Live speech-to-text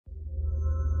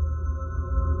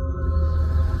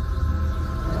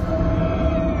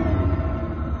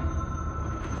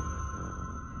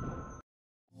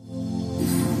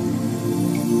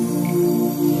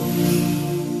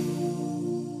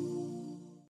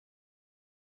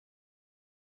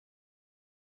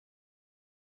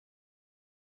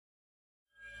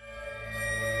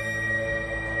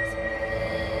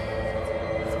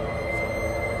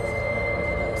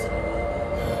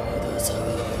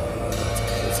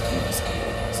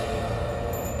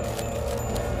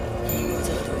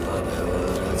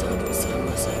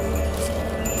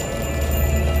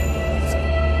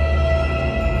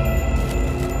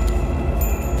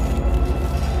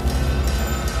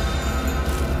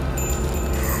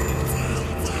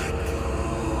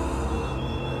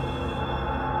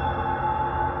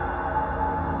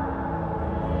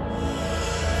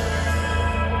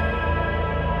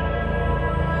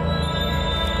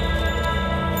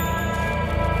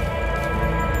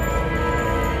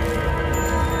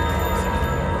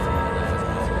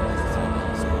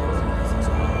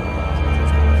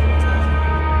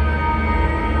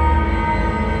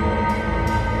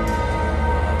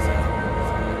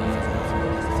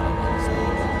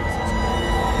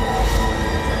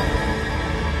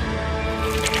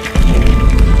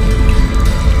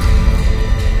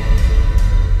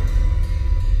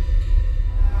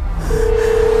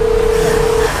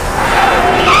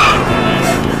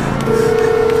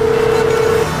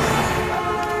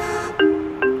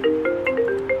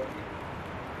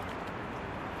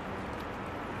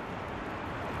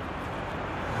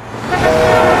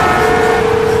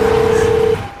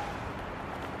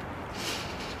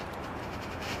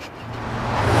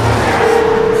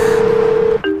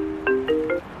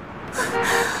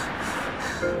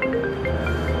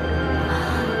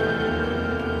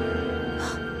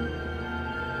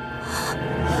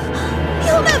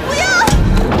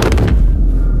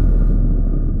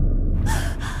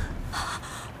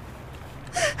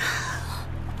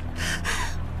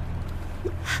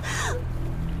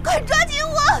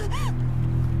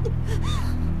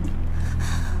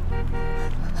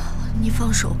你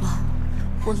放手吧，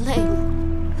我累了，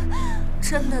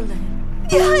真的累了。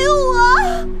你还有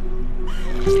我，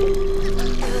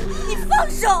你放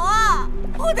手啊！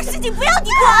我的事情不要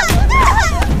你管。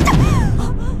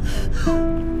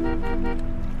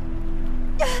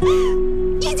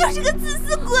你就是个自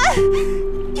私鬼，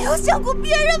你有想过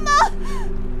别人吗？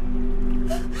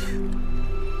姐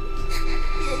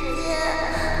姐，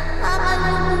妈妈不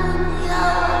要我，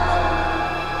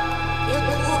别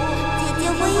哭，姐姐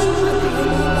会一直陪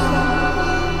你的。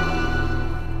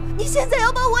你现在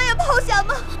要把我也抛下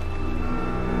吗？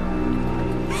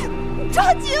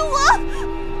抓紧我！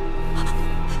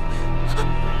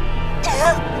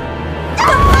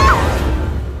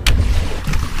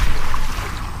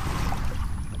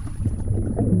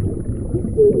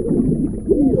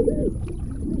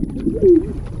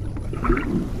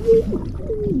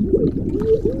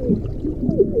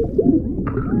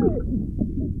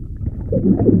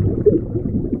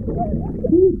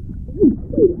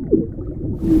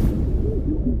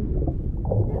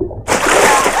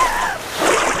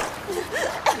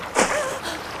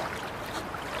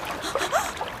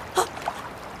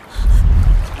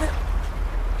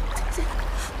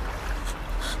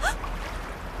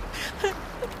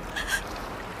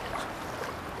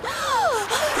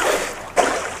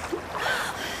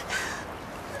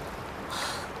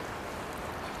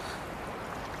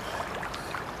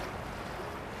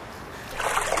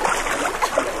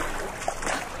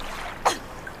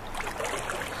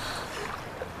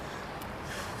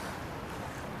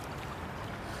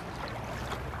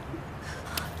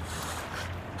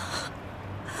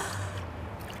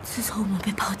自从我们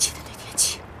被抛弃的那天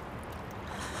起，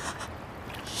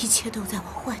一切都在往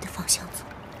坏的方向走，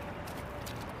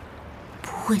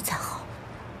不会再好。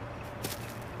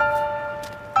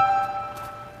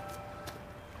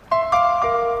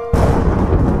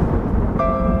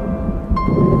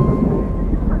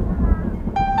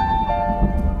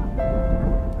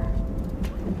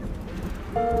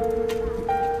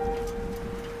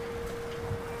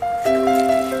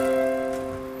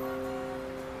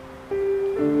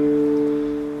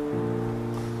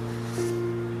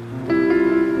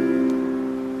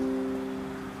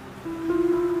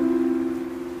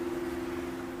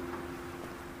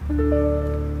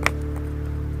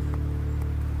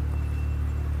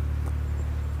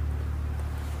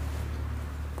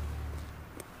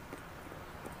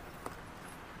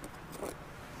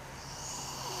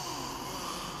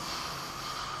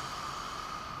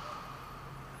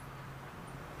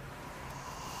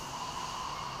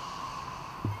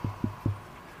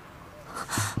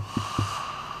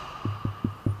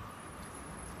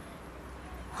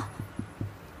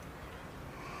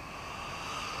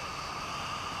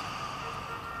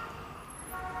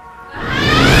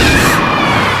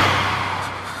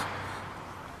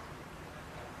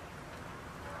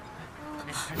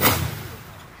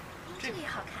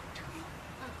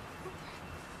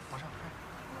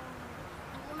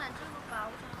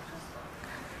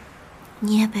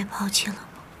你也被抛弃了吗？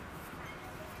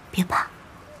别怕，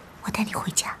我带你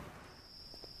回家。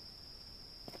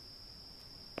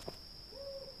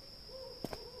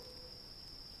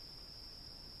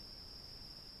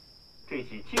这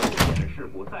起轻危险事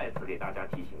故再次给大家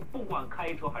提醒：不管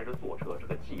开车还是坐车，这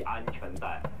个系安全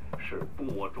带是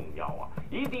多重要啊！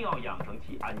一定要养成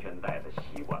系安全带的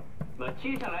习惯。那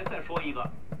接下来再说一个，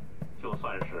就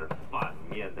算是反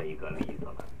面的一个例子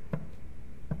了。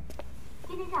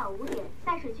 今天下午5点，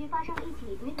在水区发生一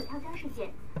起女子跳江事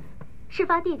件，事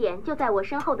发地点就在我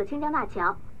身后的清江大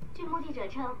桥。据目击者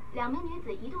称，2名女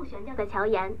子一度悬吊在桥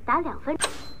沿达2分。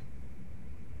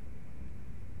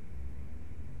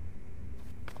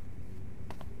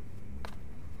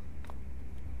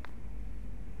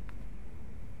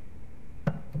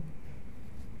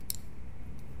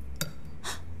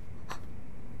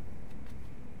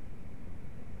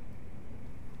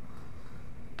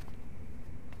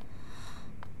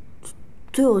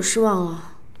对我失望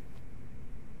了，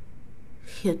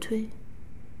也对，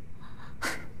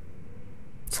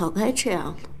早该这样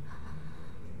了。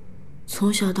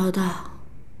从小到大，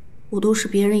我都是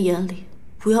别人眼里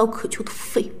无药可救的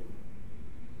废物。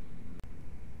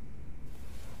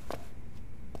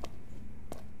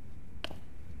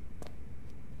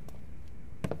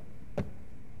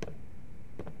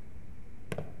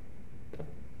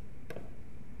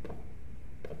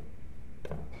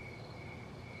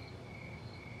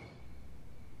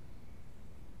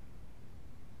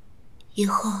以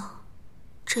后，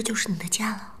这就是你的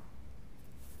家了。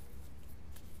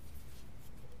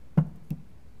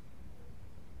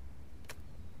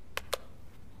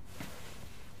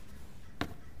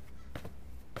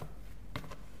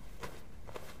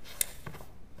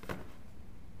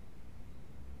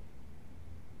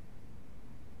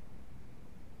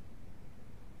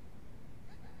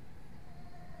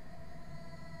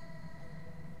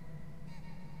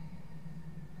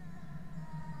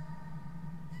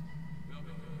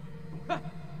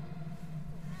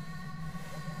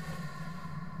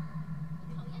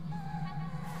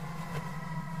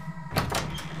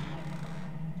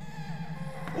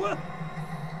滚！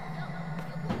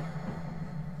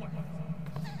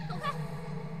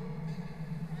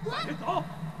别走！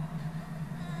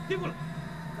别过来！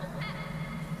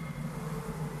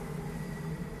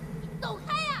走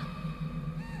开呀！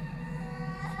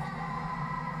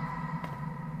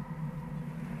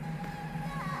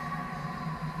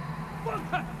放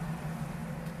开！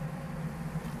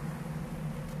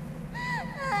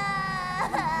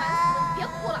别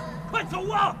哭了，快走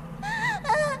啊！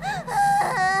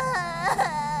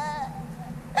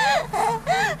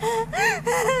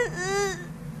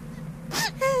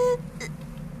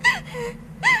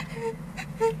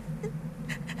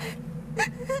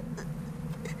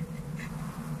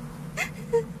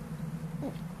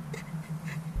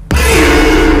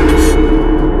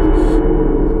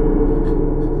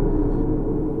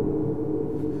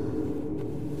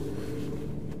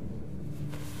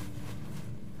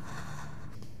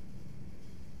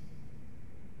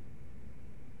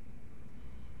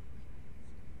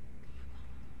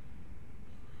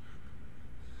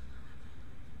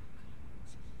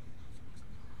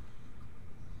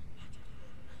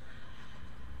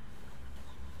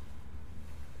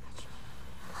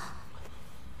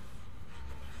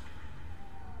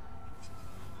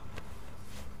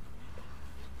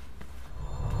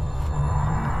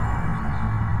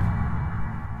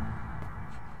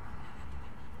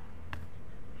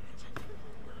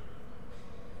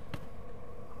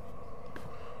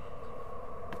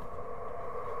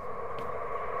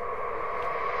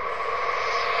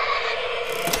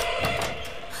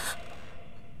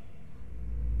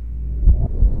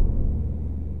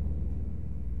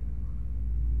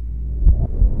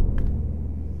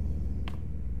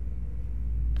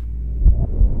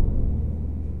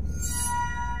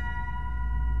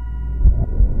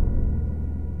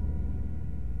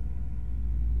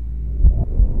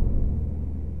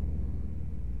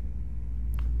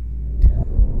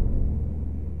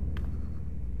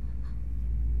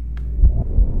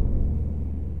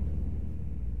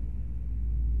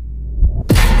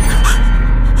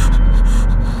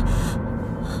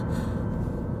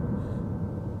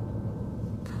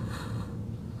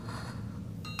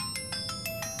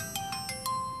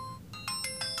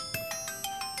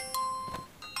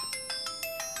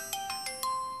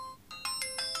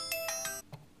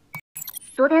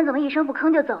昨天怎么一声不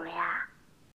吭就走了呀？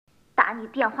打你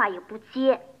电话也不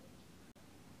接。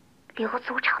刘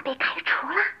组长被开除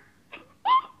了，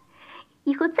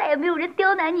以后再也没有人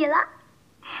刁难你了。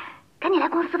赶紧来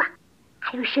公司吧，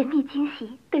还有神秘惊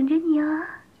喜等着你哦。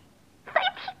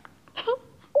fighting！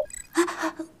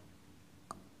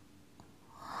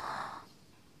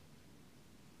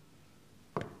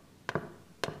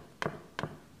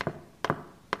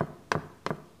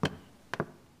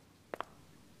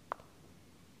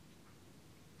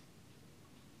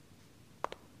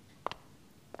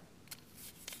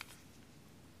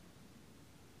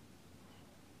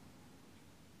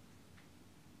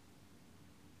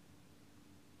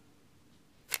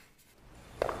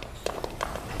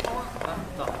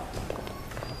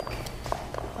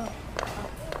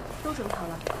都准备好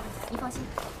了，你放心。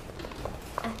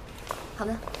哎，好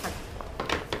的，好的。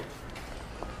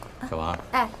小王，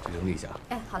哎，去整理一下。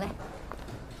哎，好嘞。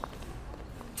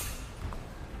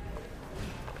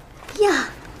呀，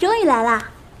终于来啦！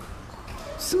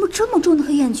怎么这么重的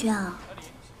黑眼圈啊？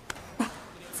哎，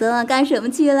昨晚干什么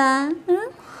去了？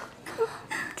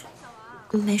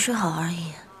没睡好而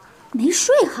已。没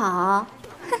睡好？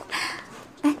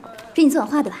哎，是你昨晚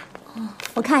画的吧？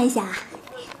我看一下。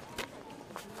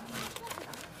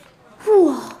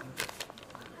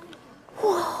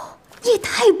哇，也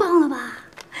太棒了吧！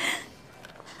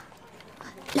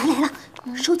来了，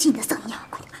收起你的丧样。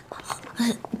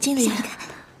经理，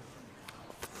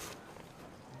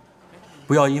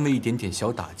不要因为一点点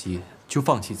小打击就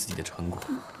放弃自己的成果。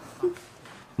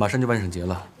马上就万圣节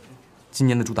了，今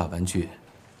年的主打玩具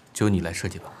就由你来设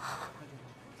计吧。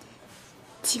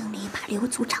经理把刘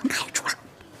组长开除了。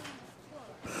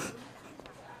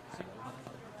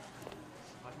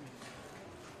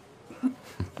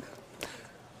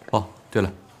哦，对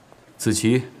了，子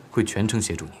琪会全程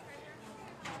协助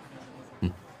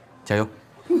你。加油！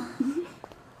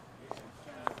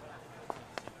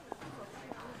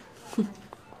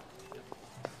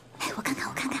哎，我看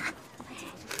看，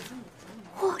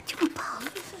哇，这么棒！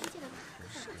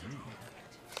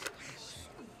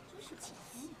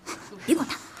别管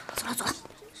他，走了。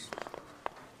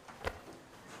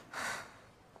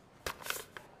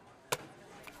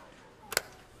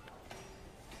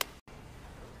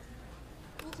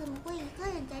怎么会一个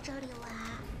人在这里玩？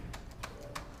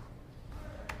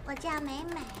我叫美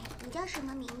美，你叫什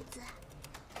么名字？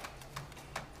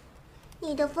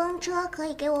你的风车可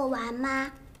以给我玩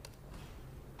吗？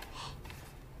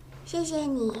谢谢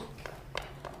你。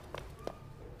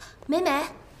美美，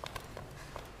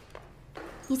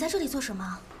你在这里做什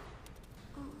么？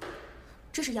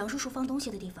这是杨叔叔放东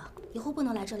西的地方，以后不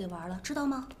能来这里玩了，知道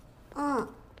吗？嗯。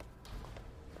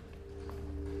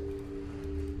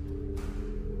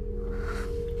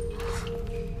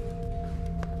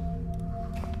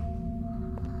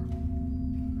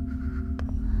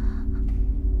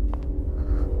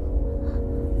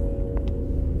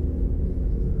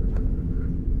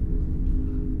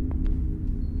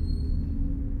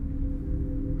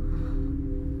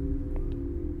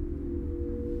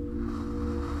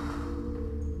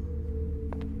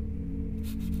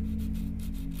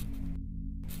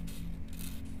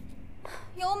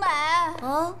优美，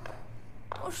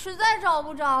我实在找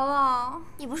不着了。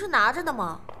你不是拿着的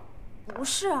吗？不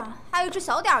是，还有一只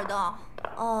小点儿的。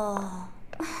哦，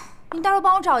你待会儿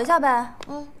帮我找一下呗。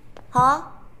好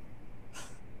啊。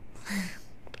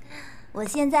我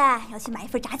现在要去买一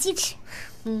份炸鸡吃。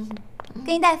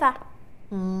给你带一份。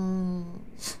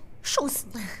瘦死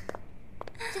你！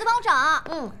记得帮我找啊。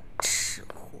吃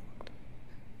货。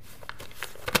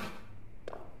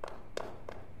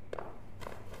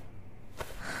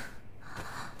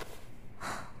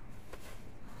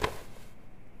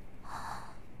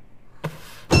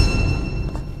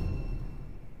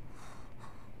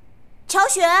乔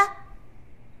雪，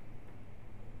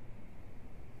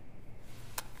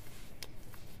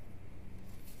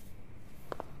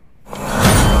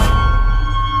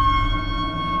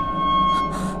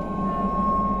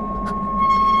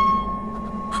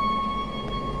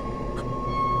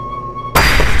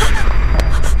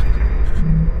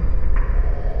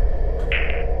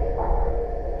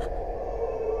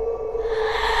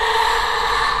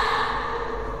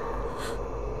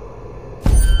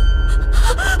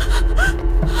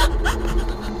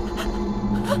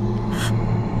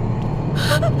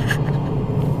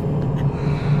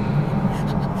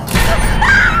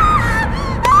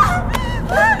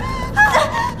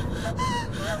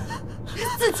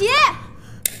子琪，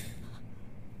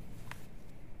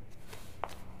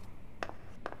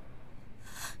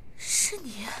是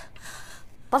你，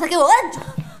把他给我摁住！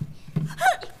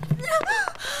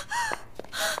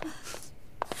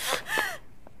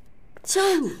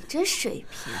就你这水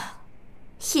平，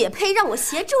也配让我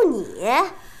协助你？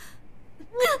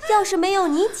要是没有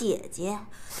你姐姐，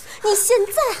你现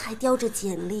在还叼着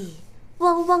简历，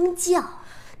汪汪叫，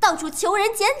到处求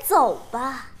人捡走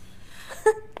吧！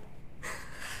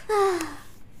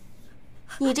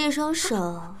你这双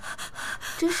手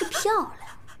真是漂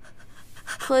亮，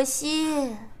可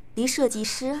惜离设计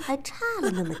师还差了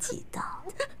那么几道。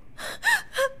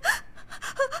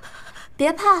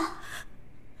别怕，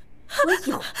我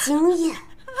有经验。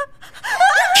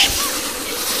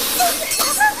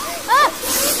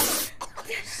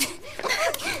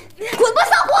滚吧，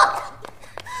骚货！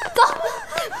走。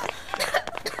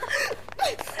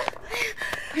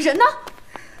人呢？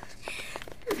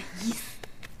没意思，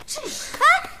真是。哎，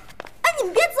你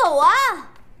们别走啊！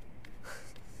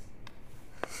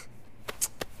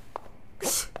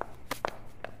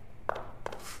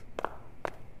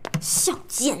小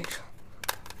贱人！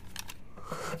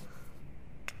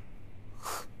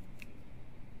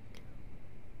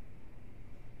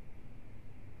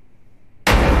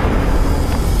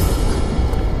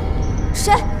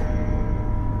谁？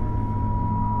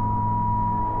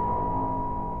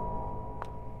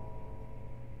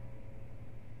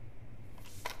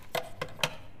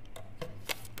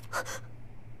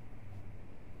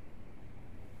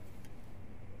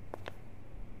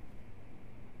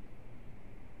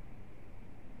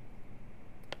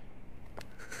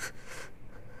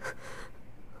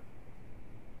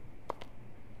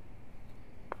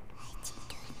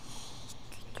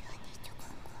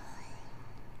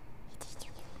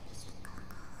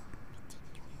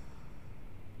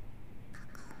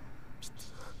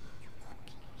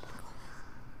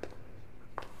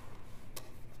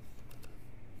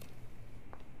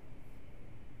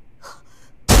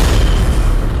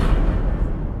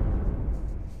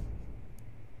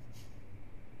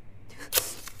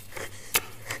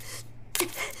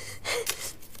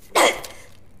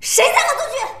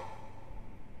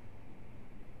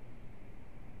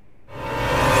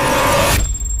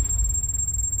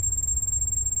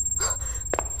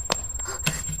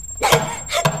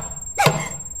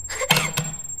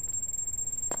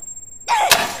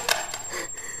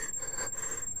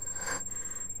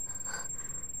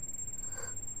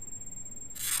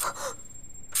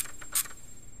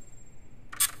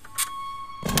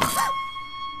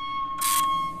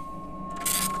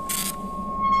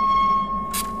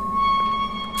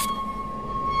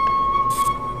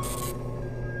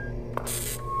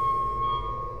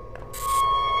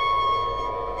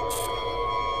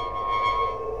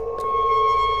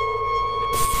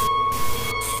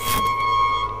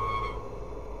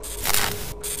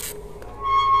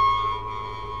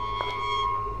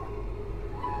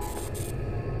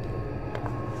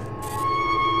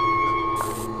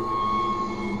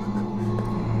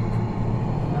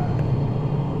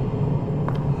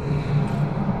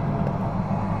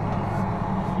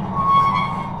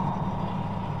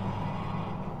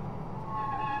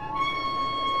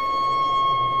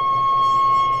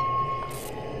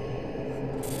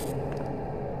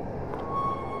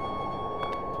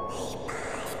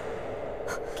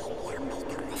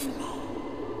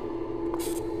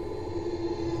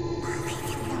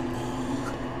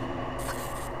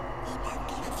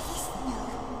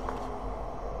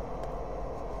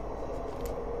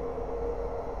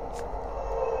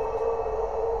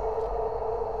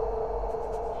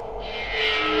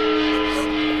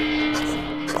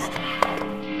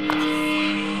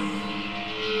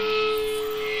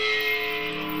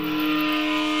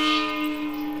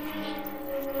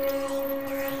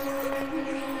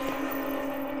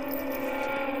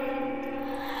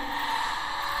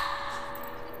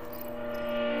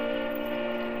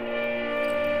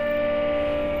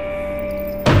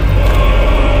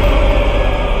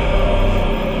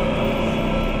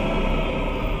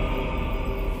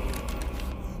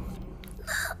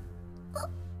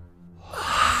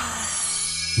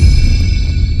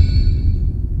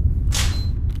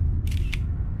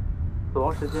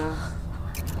亡时间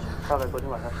大概昨天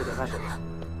晚上10点半左右，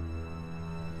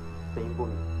死因不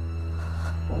明。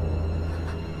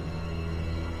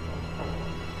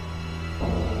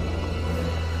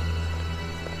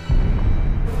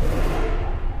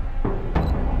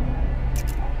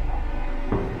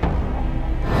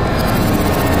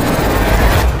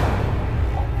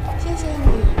谢谢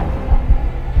你，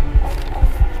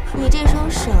你这双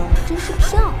手真是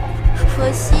漂亮，可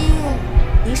惜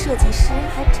离设计师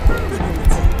还差了那么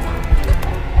几步。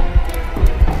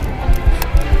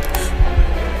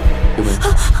刘梅，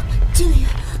经理，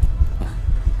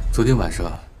昨天晚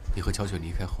上你和乔雪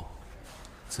离开后，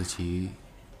子琪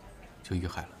就遇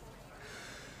害了，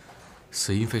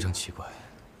死因非常奇怪。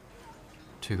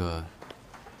这个，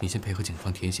你先配合警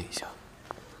方填写一下。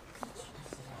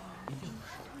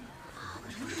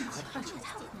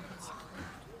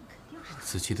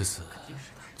子琪的死，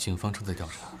警方正在调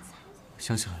查，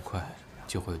相信很快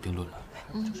就会有定论了。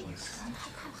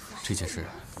这件事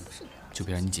就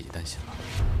别让你姐姐担心了。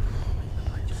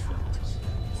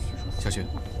小雪，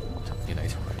你来一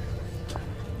下。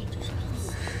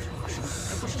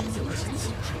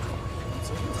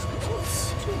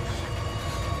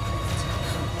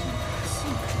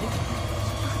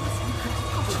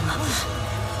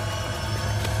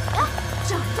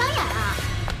长张眼啊！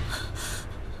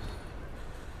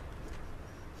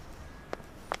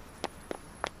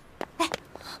哎，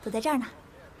都在这儿呢。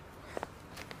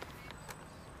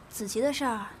子琪的事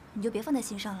儿你就别放在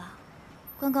心上了。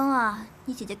刚刚啊，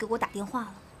你姐姐给我打电话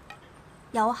了，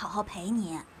要我好好陪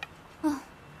你。啊，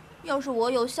要是我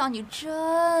有像你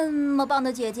这么棒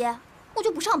的姐姐，我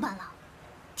就不上班了，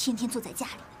天天坐在家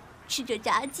里，吃着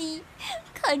炸鸡，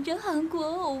看着韩国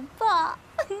欧巴。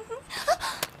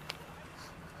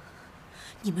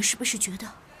你们是不是觉得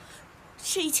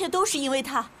这一切都是因为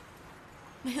他？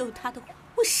没有他的话，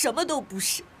我什么都不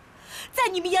是。在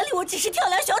你们眼里，我只是跳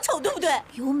梁小丑，对不对？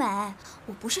由美，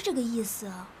我不是这个意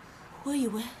思。我以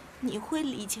为你会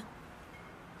理解我，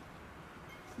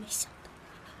没想到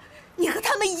你和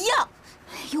他们一样。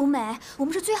由美，我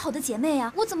们是最好的姐妹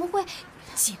啊，我怎么会？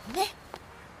姐妹？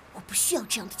我不需要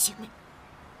这样的姐妹。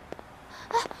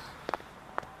啊！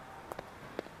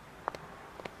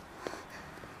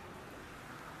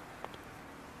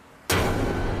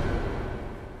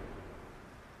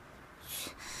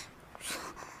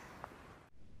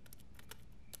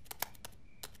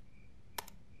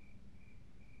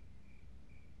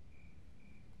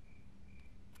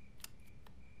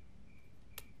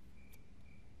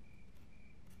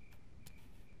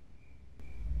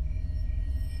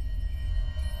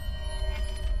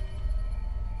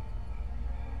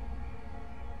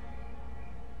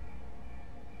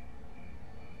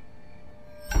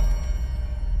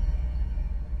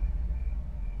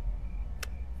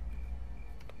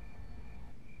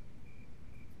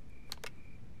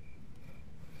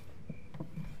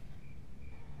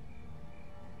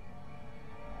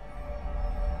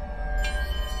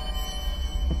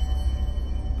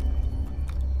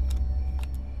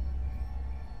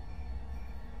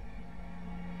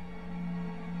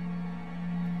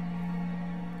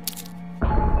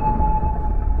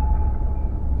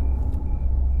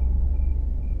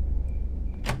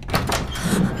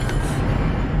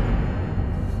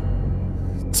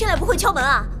进来不会敲门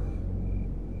啊？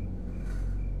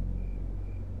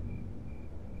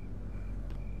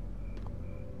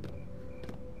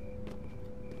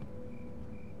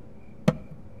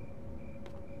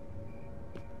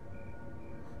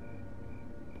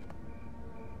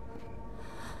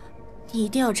你一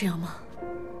定要这样吗？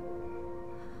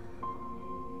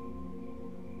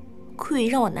故意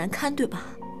让我难堪，对吧？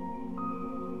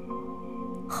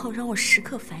好让我时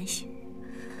刻反省，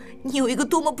你有一个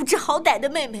多么不知好歹的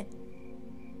妹妹。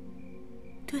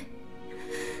对，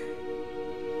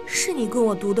是你跟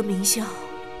我读的名校，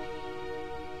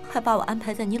还把我安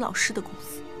排在你老师的公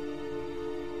司。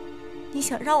你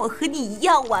想让我和你一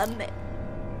样完美，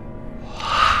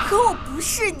可我不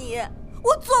是你，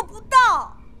我做不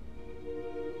到。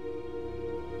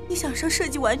你想像设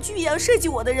计玩具一样设计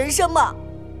我的人生吗？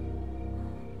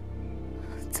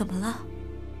怎么了？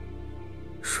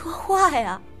说话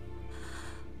呀！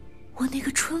我那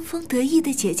个春风得意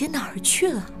的姐姐哪儿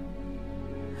去了？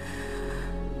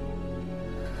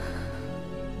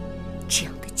这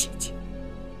样的姐姐，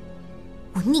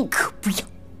我宁可不要。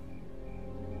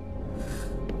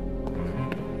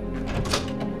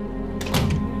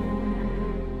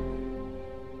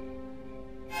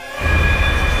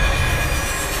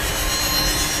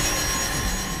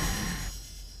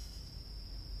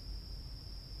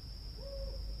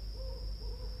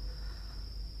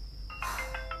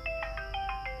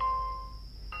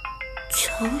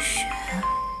乔雪，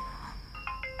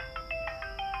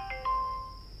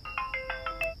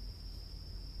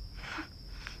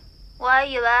我还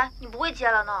以为你不会接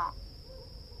了呢。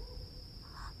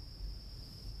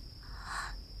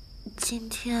今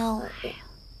天我……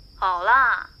好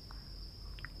啦，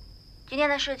今天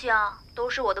的事情都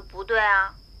是我的不对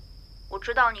啊！我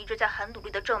知道你一直在很努力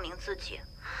的证明自己，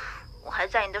我还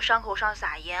在你的伤口上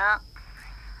撒盐。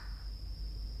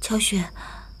乔雪，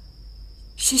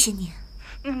谢谢你。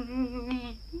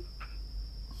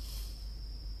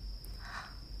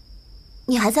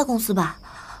你还在公司吧？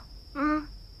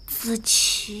子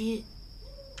琪，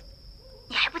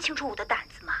你还不清楚我的胆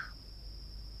子吗？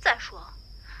再说，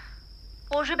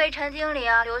我是被陈经理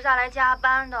留下来加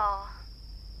班的。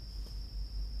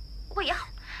不过也好，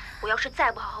我要是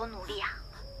再不好好努力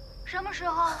什么时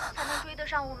候才能追得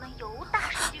上我们尤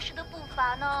大设计师的步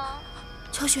伐呢？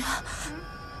乔雪，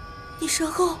你身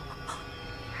后。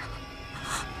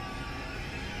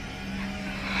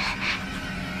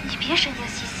你别神经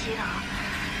兮兮的。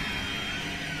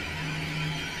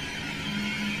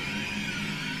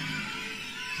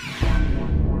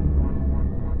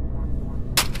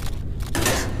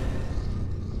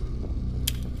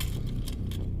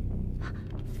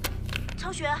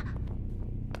乔雪，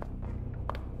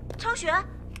乔雪，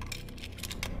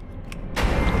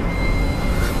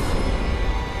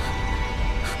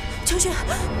乔雪。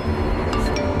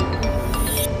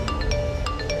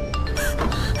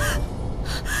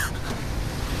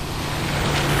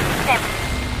对不起，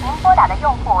您拨打的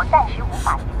用户暂时无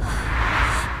法接入。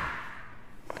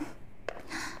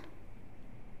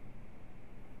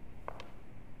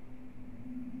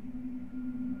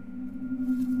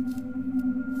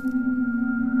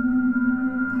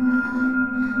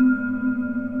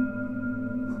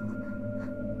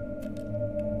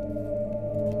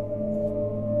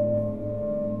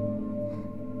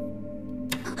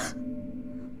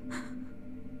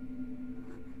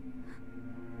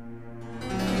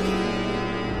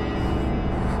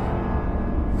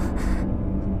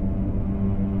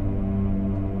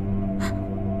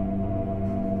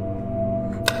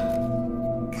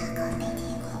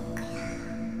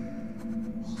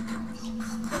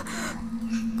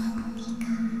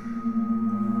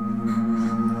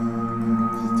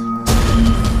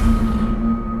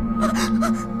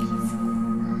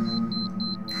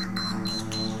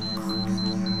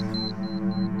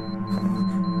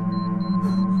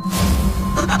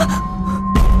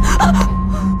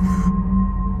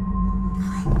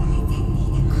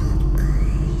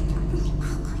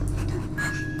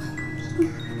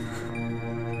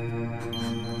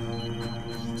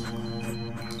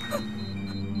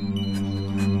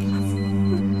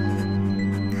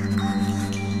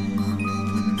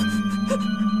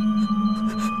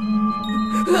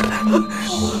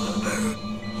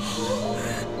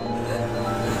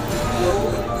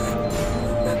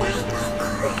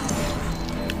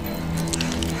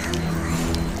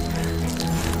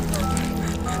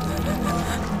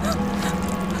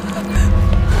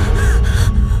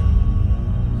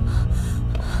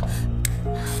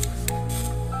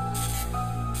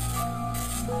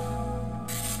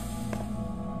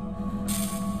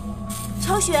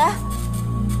乔雪，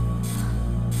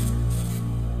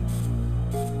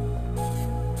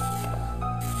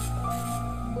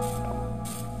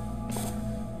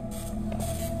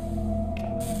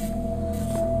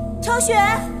乔雪。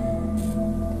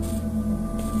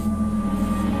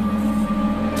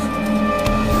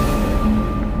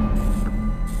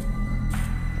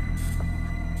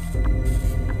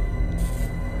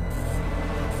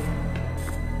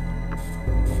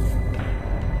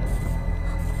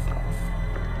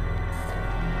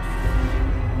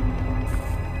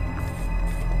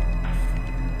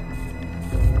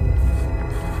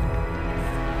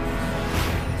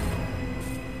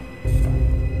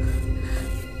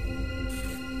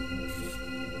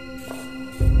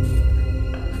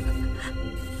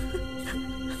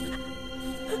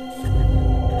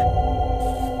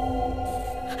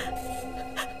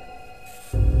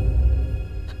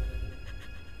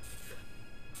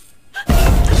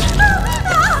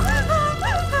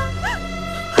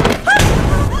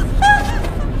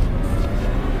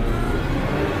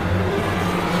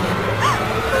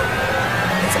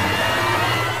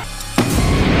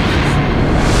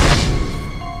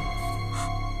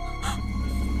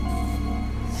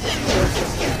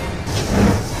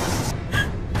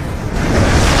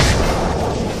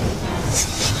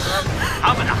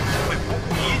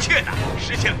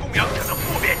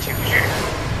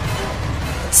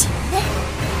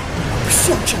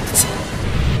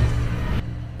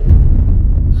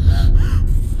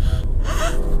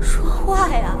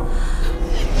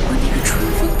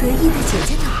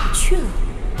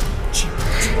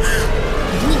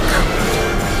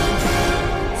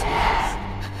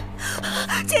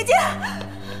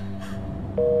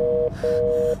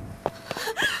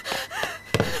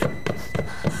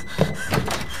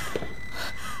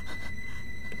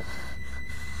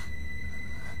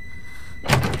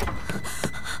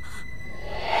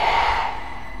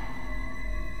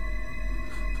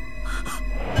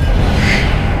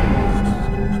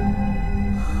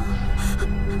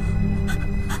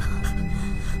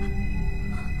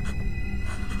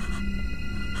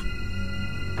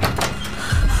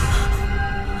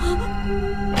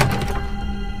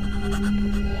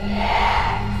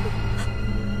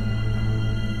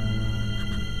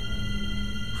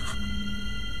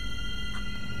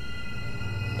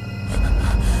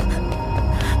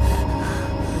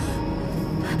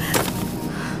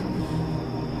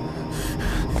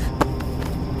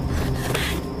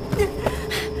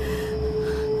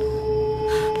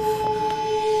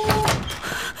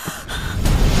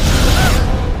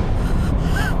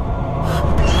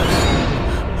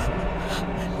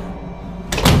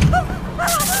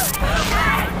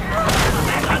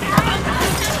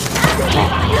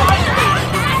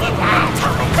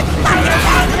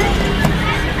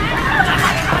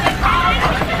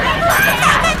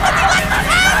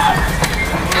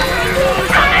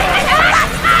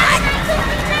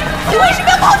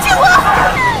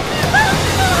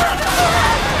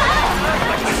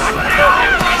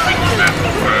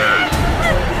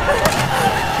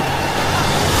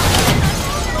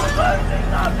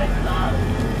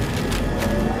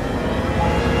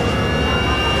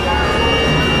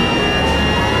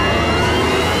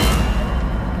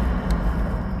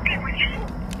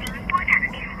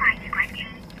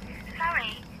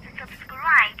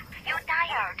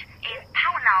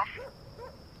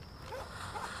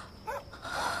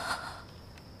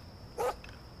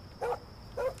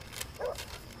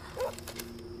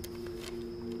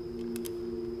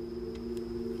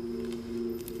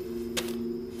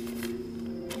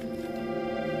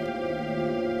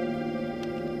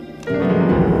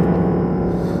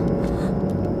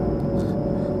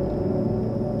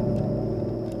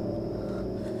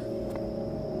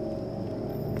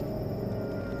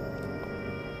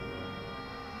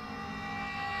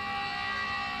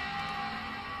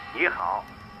你好，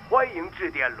欢迎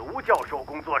致电卢教授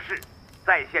工作室，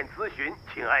在线咨询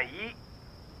请按1，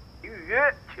预约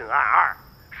请按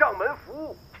2，上门服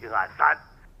务请按3。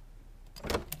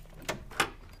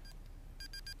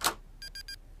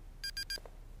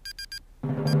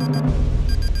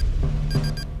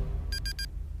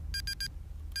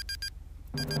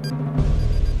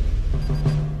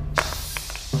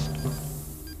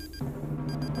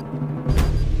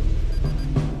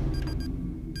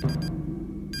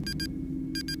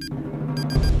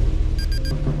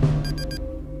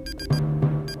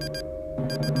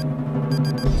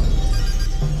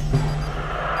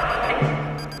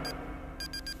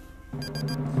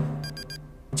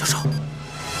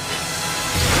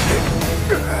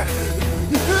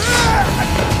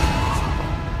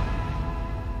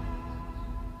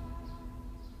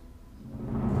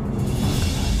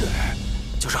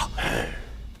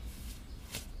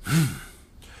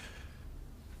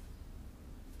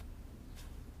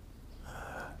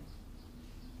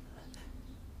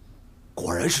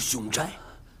果然是凶宅。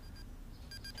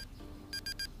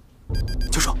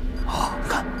教授，你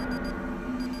看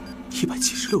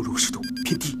，176入视度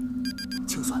偏低，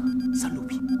清算3路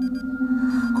比，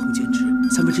空间值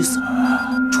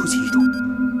4/3，初级移动。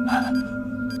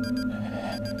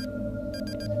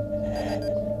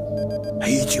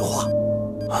一句话，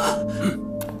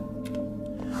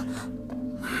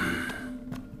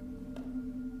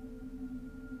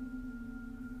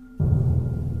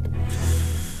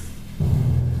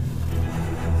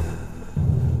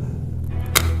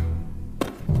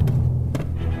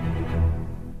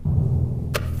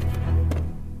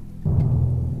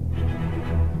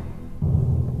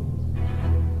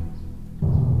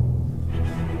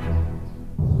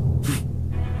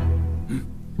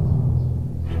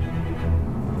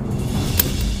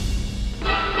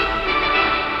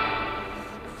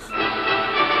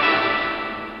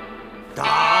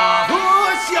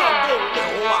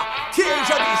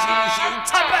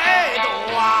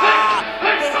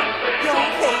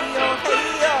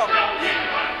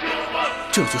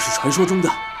这就是传说中的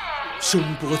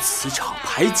声波磁场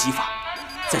排挤法，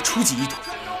在初级移动，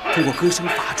通过歌声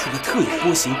发出的特有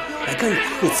波形来干扰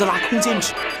赫兹拉空间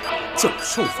值，教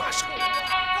授发声，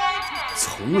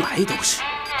从来都是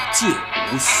剑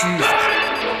无虚发。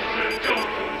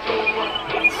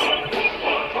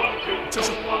教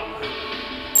授，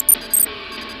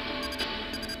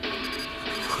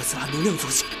赫兹拉能量走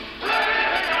起。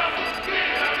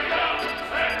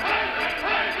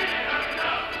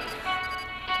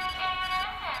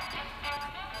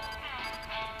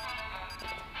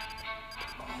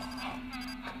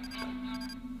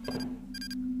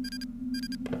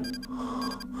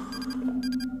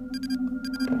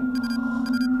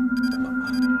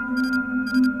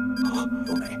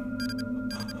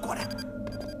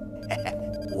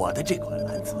我的这款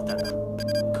蓝子弹呢，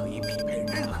可以匹配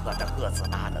任何的赫兹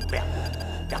拉能量，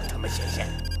让它们显现。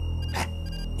哎，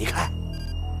你看。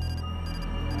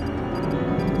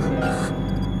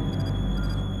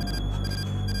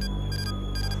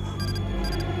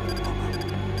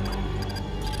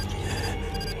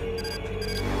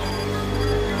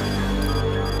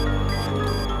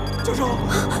 教授，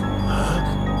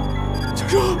教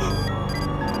授，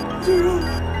教授，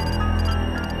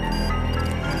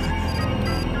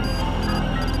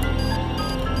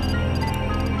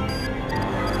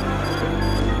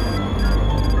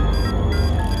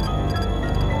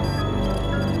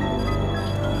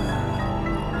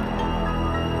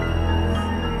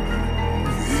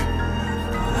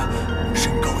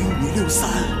身高1.63米，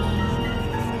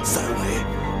三围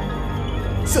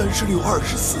36、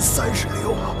24、36。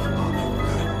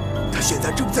 现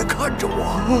在正在看着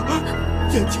我，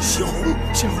眼睛血红，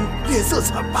脸色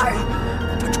惨白，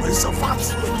他唇色发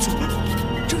紫，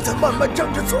正在慢慢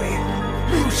张着嘴，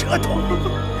没有舌头，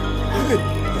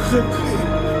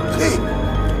嘿，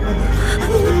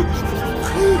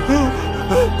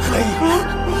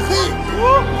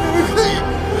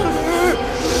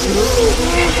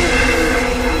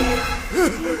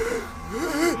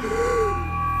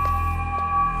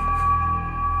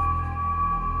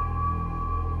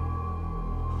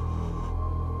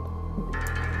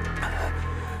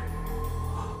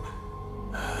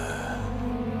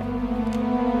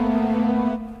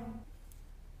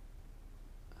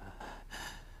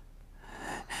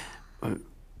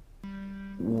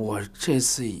我这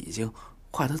次已经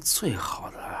画的最好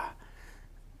的了。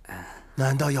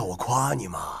难道要我夸你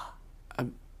吗？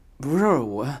不是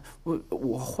我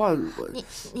画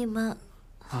你们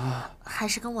还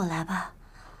是跟我来吧。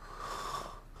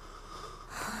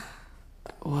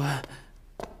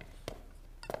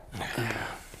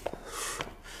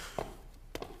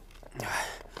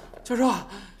教授。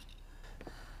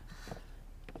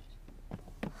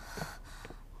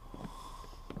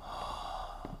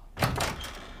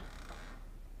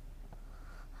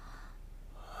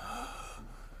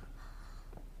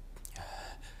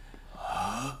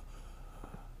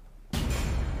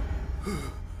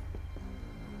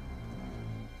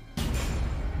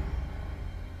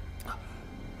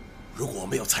 如果我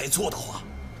没有猜错的话，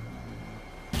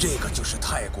这个就是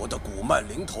泰国的古曼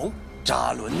灵童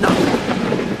扎伦纳。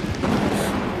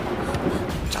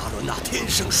扎伦纳天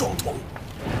生双瞳，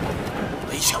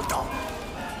没想到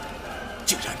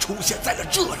竟然出现在了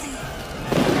这里。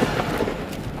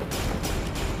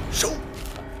收。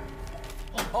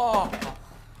哦，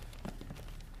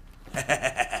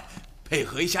配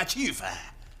合一下气氛。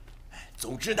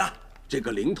总之呢，这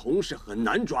个灵童是很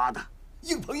难抓的。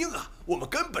 硬碰硬啊，我们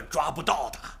根本抓不到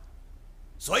他，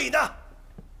所以呢，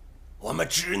我们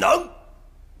只能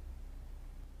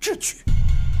智取。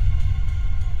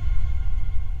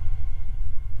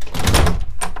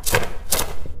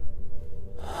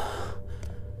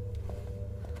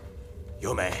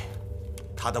优美，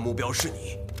他的目标是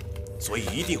你，所以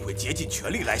一定会竭尽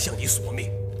全力来向你索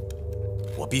命。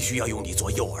我必须要用你做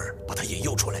诱饵，把他引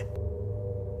诱出来。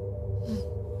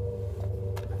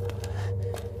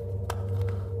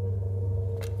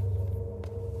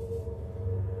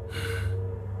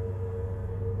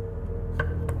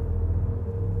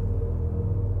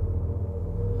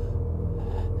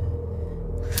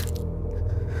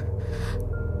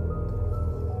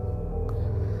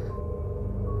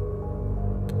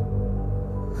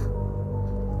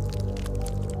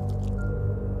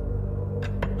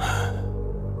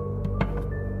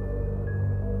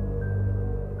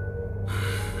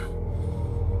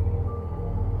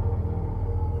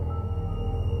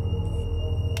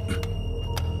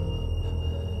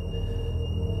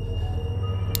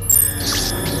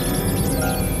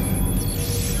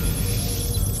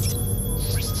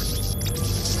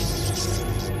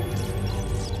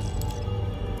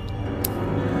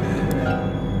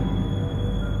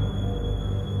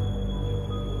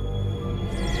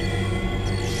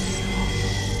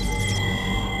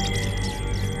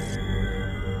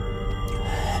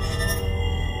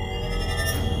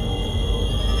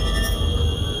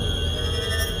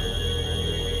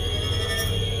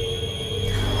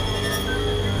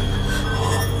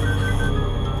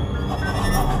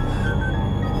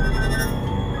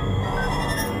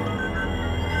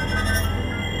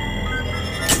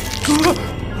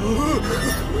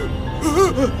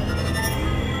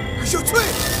 小翠，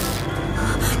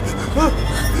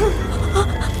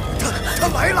他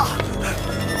来了！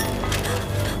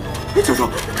教授，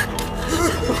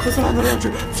赫斯拉能量值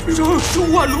最少有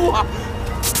15万卢瓦。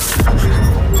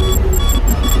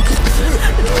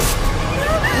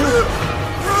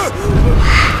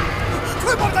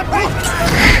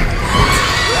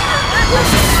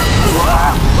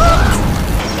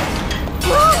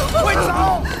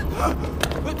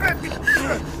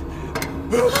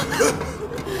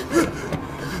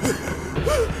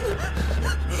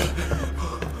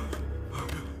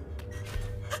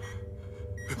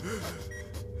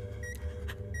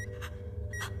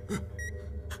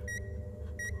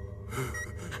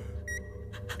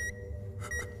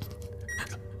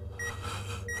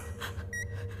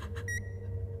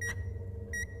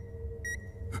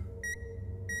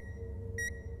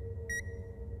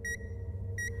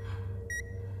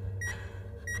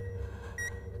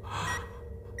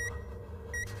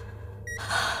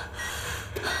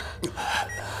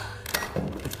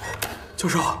教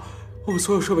授，我们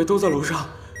所有设备都在楼上，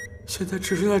现在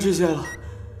只剩下这些了。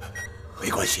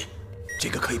没关系，这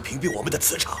个可以屏蔽我们的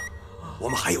磁场，我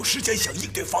们还有时间想应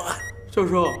对方案。教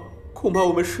授，恐怕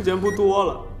我们时间不多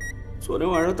了。昨天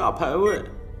晚上打排位，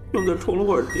用的充了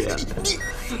会儿电。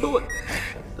我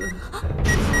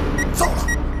糟了，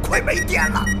快没电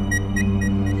了！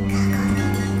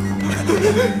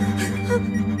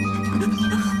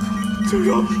教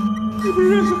授，你不是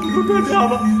认识普通专家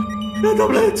吗？让他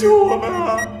们来救我们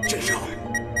啊！这时候，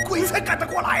鬼才赶得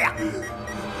过来呀！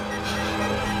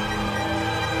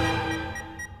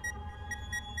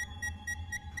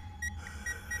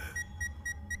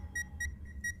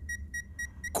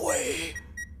鬼！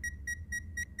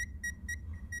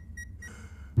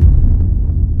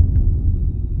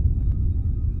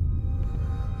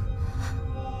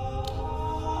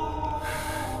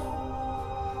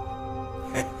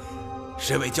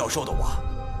身为教授的我，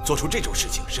做出这种事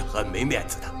情是很没面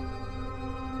子的。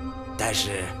但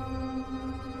是，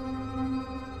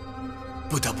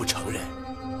不得不承认，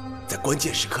在关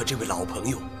键时刻，这位老朋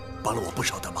友帮了我不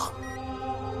少的忙。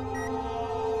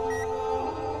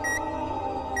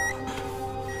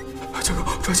教授，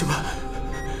抓紧吧！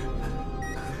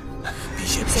别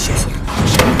歇，别歇！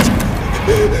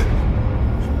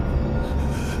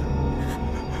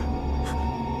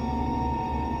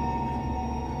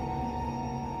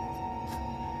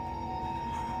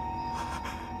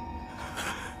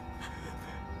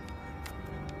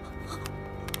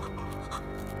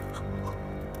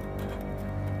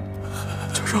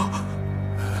教授，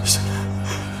醒来！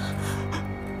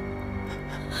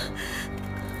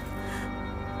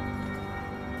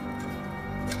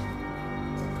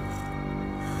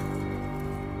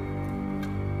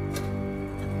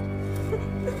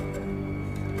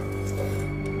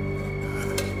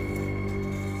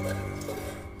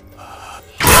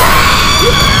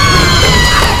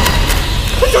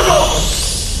教授！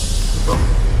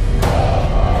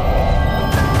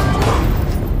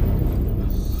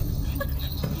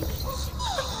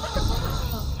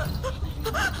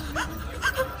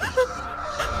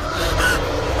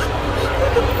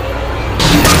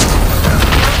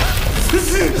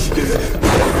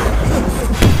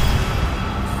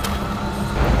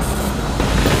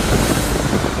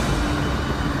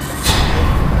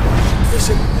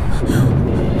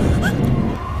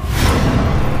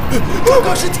刚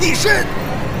刚是替身。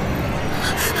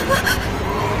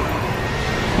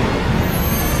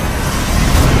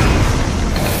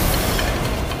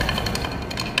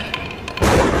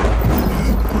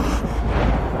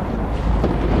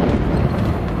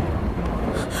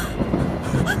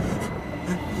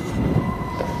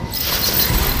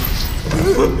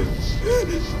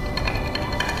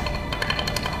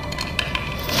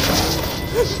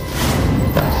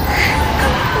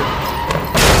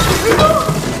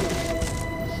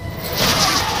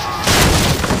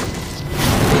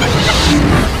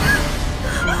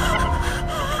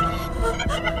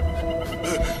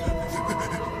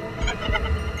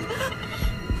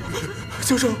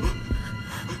教授，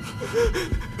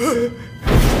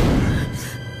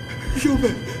优美，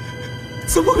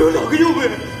怎么会有2个优美？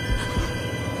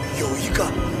有一个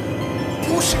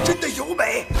不是真的优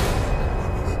美。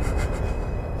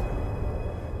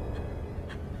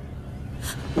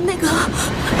那个，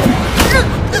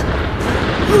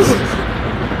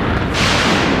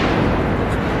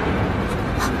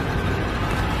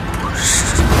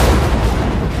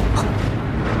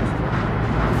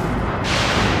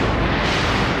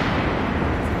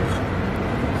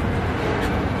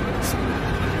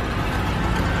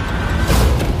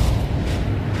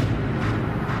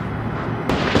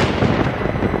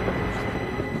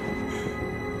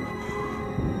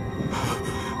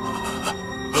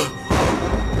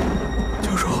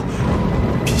教授，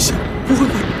陛下不会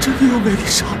把真的优美给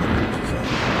杀了。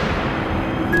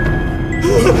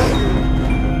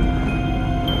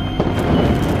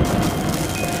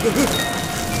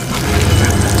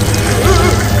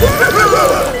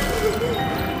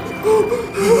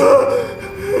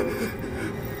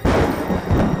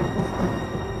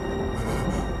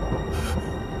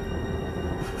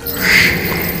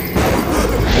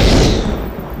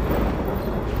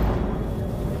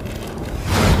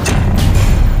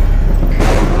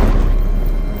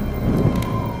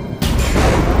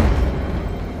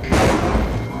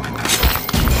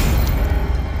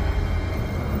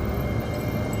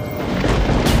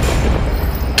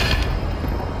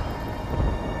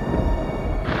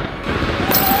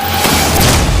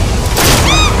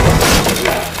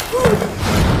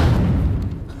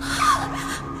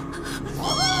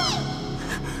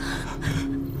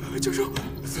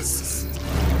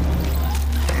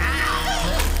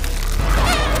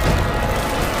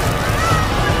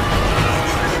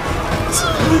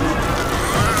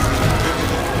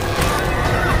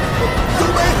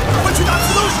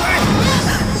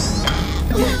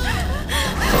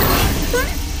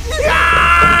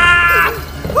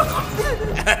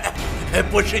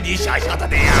不是你想象的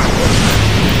那样。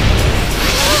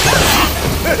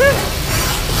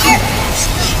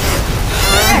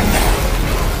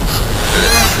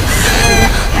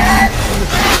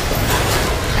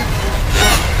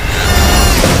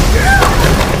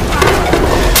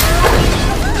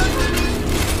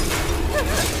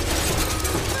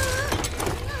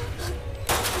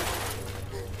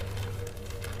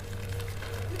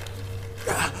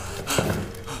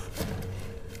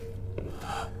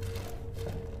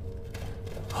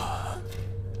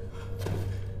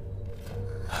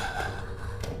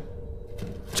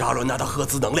扎伦娜的赫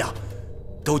兹能量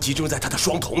都集中在他的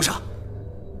双瞳上，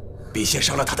笔线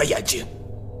伤了他的眼睛，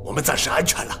我们暂时安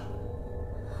全了。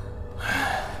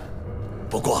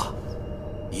不过，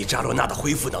以扎伦娜的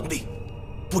恢复能力，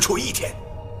不出1天，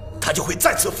他就会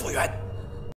再次复原。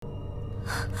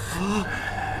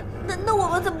那我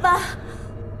们怎么办？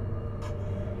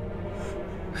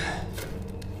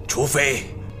除非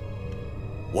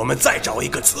我们再找一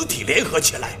个磁体联合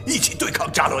起来，一起对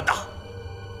抗扎伦娜。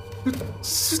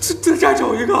再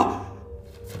找一个。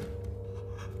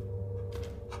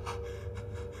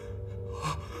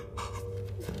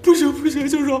不行，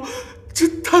教授，这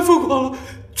太疯狂了，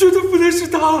绝对不能是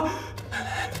他。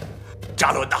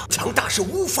扎伦娜强大是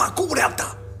无法估量的，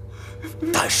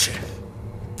但是，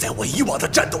在我以往的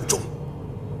战斗中，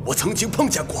我曾经碰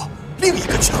见过另一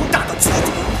个强大的磁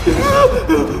体。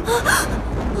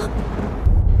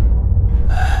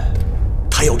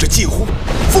他有着近乎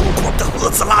疯狂的赫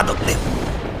兹拉能量，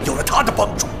有了他的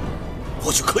帮助，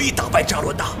或许可以打败扎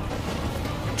伦娜。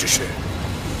只是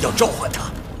要召唤他，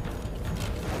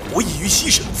我易于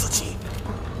牺牲自己，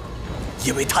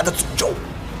因为他的诅咒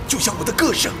就像我的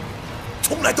歌声，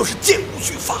从来都是剑无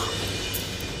虚发。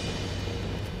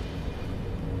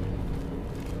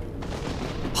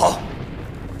好，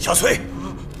小崔，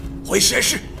回实验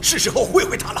室，是时候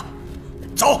会他了。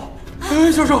走。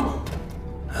教授。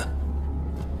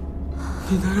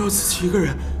你能让自己一个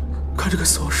人看这个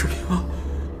死亡视频吗？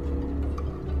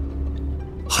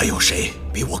还有谁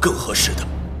比我更合适的？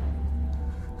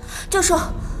教授，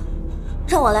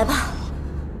让我来吧。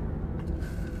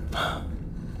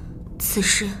此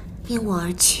事因我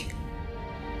而起，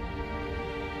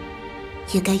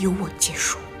也该由我结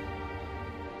束。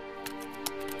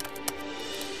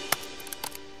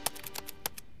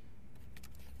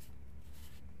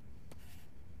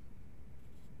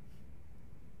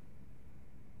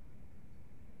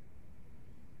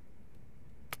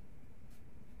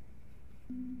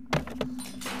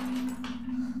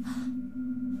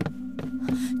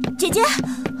姐姐，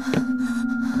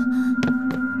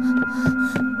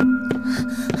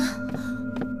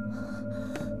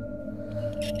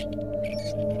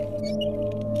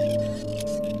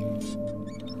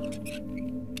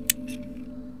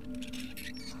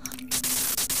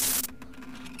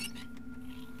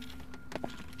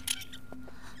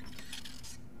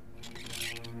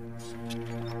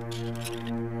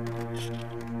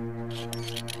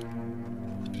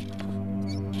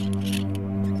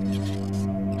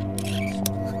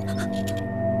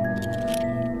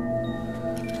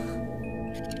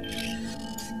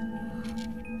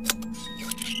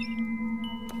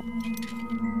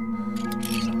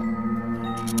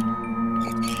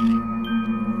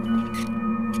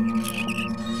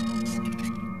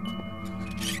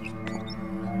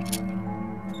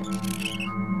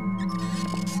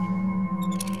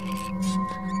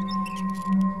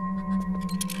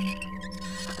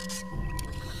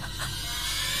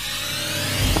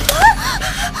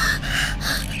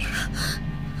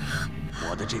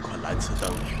这款蓝磁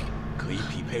灯可以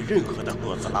匹配任何的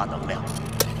赫兹拉能量，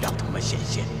让它们显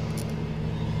现。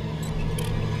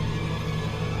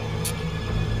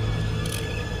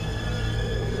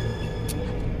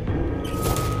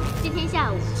今天下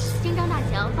午，京张大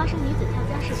桥发生女子跳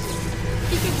江事故。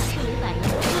据现场市民反映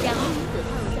，2名女子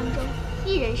跳入江中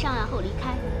，1人上岸后离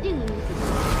开，另一女子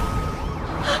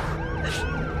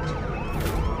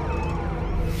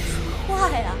说话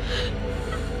呀！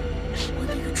我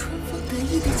那个春风得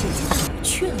意的姐姐哪儿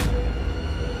去了？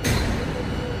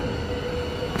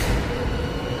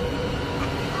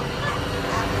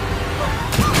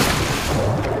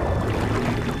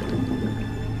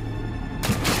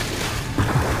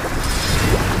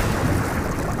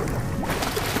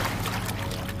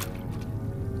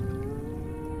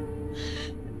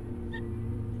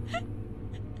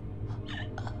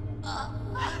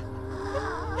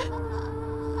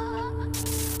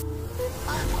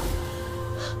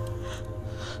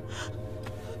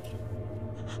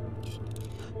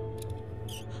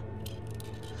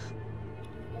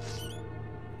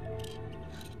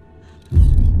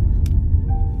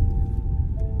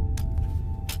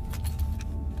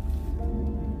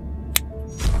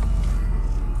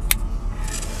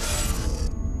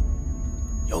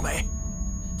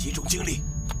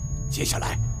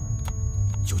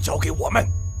我们。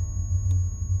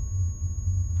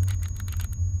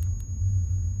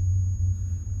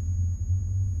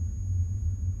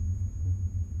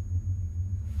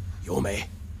由美，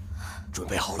准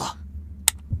备好了。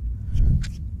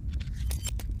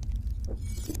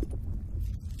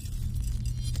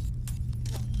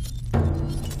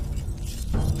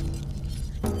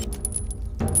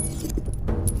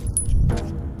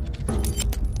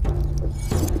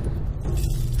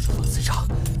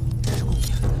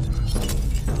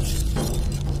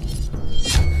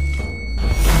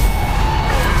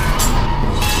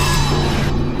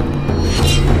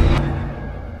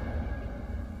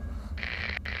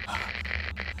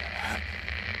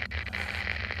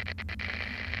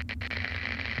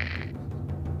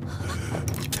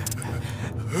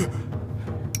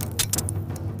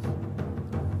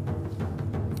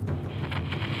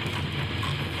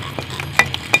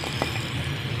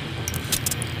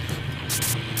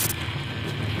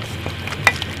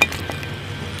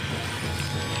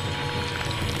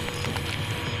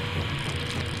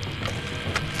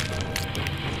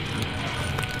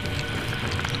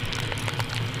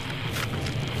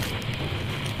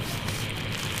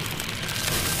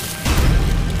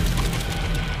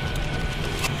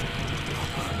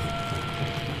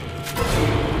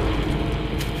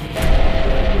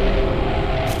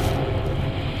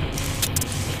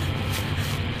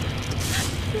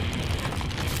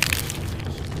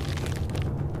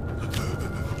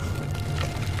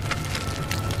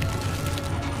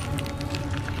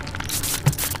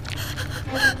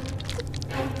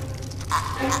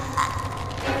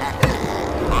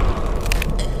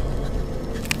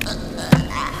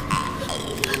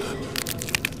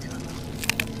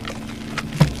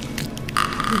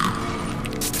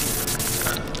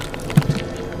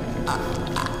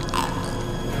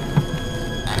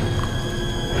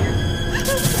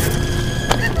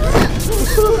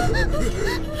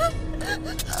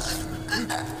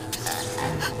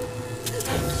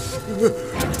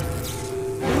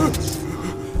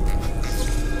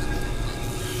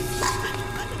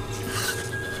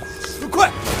 快，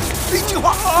立计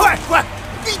划！快，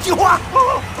立计划！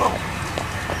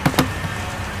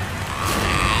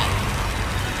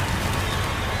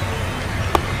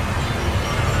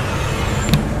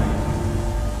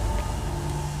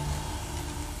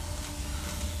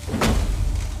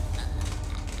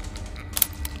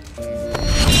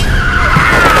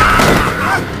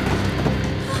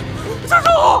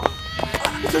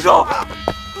先生，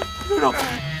先生，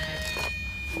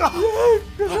先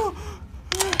生。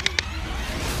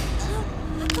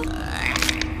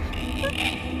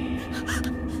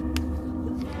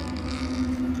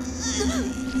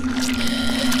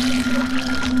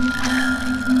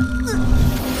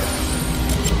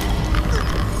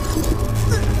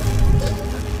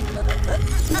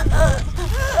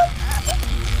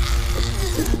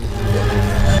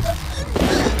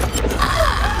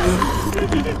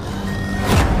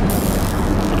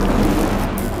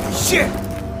 谢。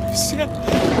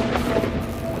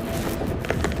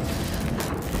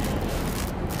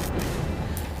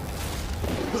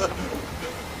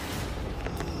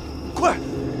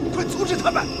快阻止他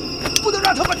们，不能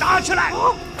让他们打起来！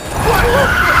快！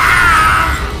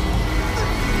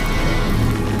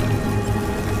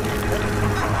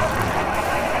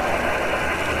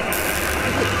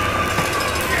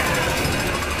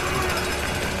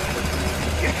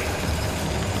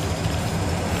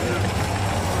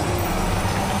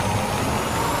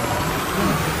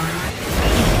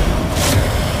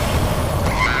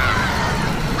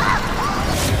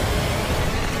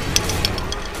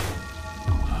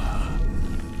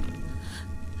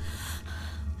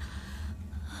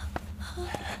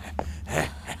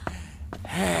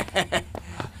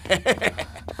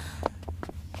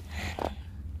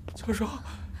 教授，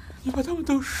你把他们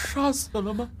都杀死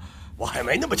了吗？我还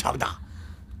没那么强大，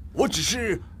我只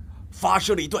是发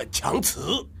射了一段强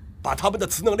磁，把他们的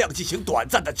磁能量进行短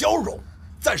暂的交融，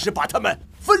暂时把他们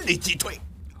分离击退。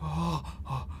好，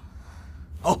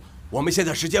我们现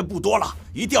在时间不多了，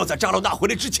一定要在扎洛娜回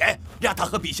来之前，让他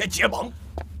和比贤结盟。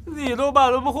你都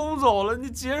把他们轰走了，你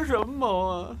结什么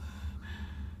盟啊？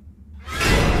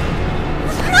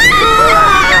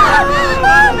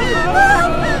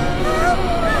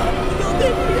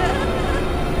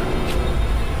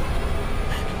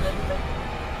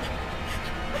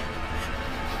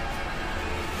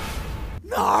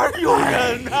 哪儿有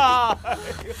人呐？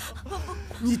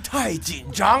你太紧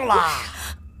张了。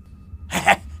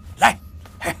来，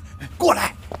过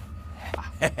来。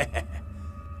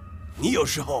你有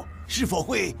时候是否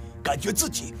会感觉自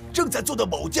己正在做的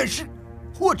某件事，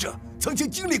或者曾经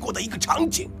经历过的一个场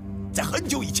景，在很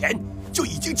久以前就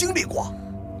已经经历过？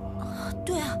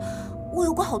对啊，我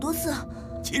有过好多次。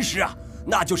其实啊，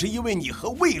那就是因为你和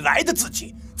未来的自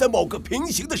己在某个平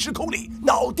行的时空里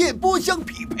脑电波相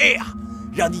匹配啊，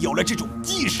让你有了这种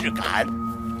既视感。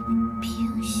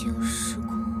平行时空。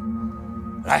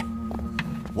来，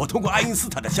我通过爱因斯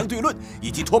坦的相对论以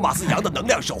及托马斯杨的能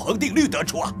量守恒定律得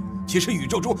出啊，其实宇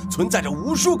宙中存在着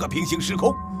无数个平行时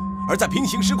空，而在平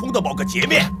行时空的某个截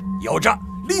面，有着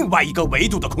另外一个维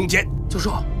度的空间。教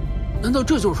授，难道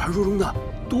这就是传说中的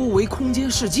多维空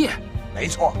间世界？没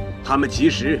错，他们其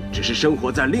实只是生活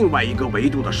在另外一个维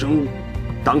度的生物。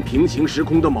当平行时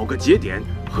空的某个节点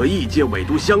和异界纬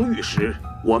度相遇时，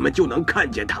我们就能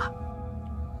看见它。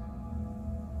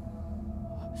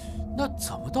那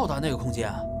怎么到达那个空间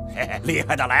啊？嘿嘿，厉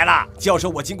害的来了！教授，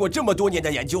我经过这么多年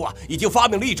的研究啊，已经发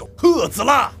明了一种赫兹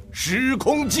拉时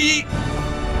空机。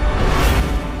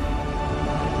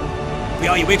不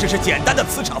要以为这是简单的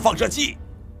磁场放射器，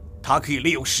它可以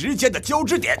利用时间的交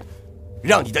织点，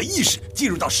让你的意识进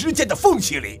入到时间的缝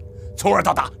隙里，从而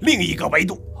到达另一个维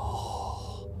度。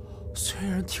哦，虽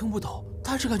然听不懂，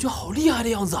但是感觉好厉害的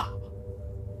样子啊！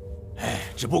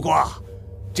只不过，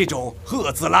这种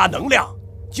赫兹拉能量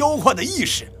交换的意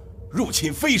识入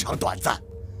侵非常短暂，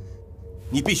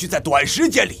你必须在短时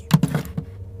间里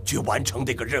去完成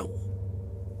这个任务。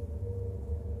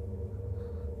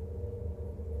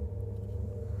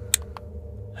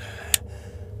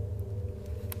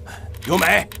优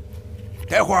美，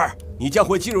待会儿你将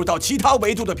会进入到其他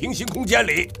维度的平行空间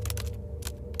里。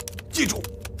记住，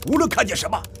无论看见什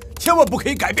么，千万不可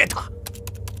以改变它。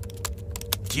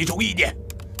集中意念，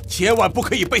千万不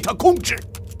可以被它控制。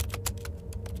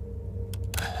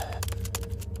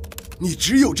你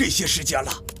只有这些时间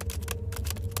了。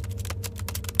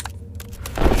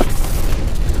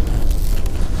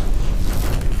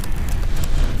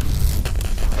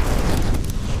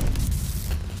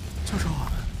教授，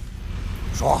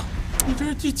说，你这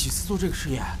是第几次做这个实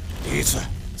验？第一次，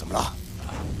怎么了？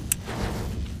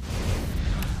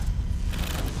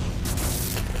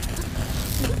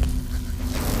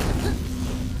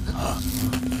啊，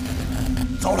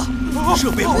糟了，设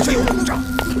备好像有故障。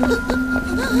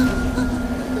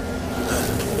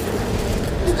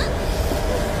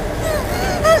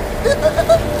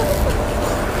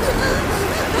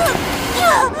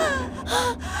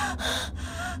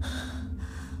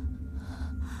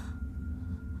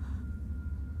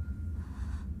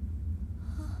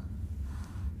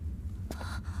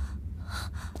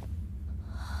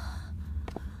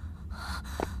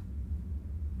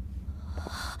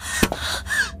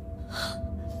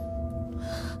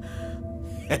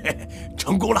嘿嘿，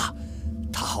成功了！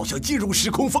他好像进入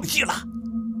时空缝隙了。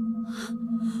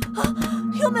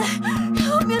优美，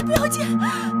优美，不要紧！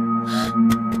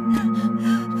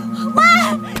喂，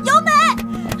优美，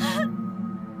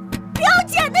不要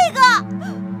捡那个！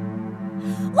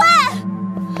喂，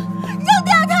扔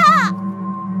掉它！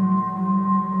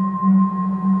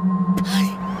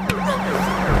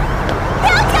不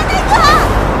要捡那个！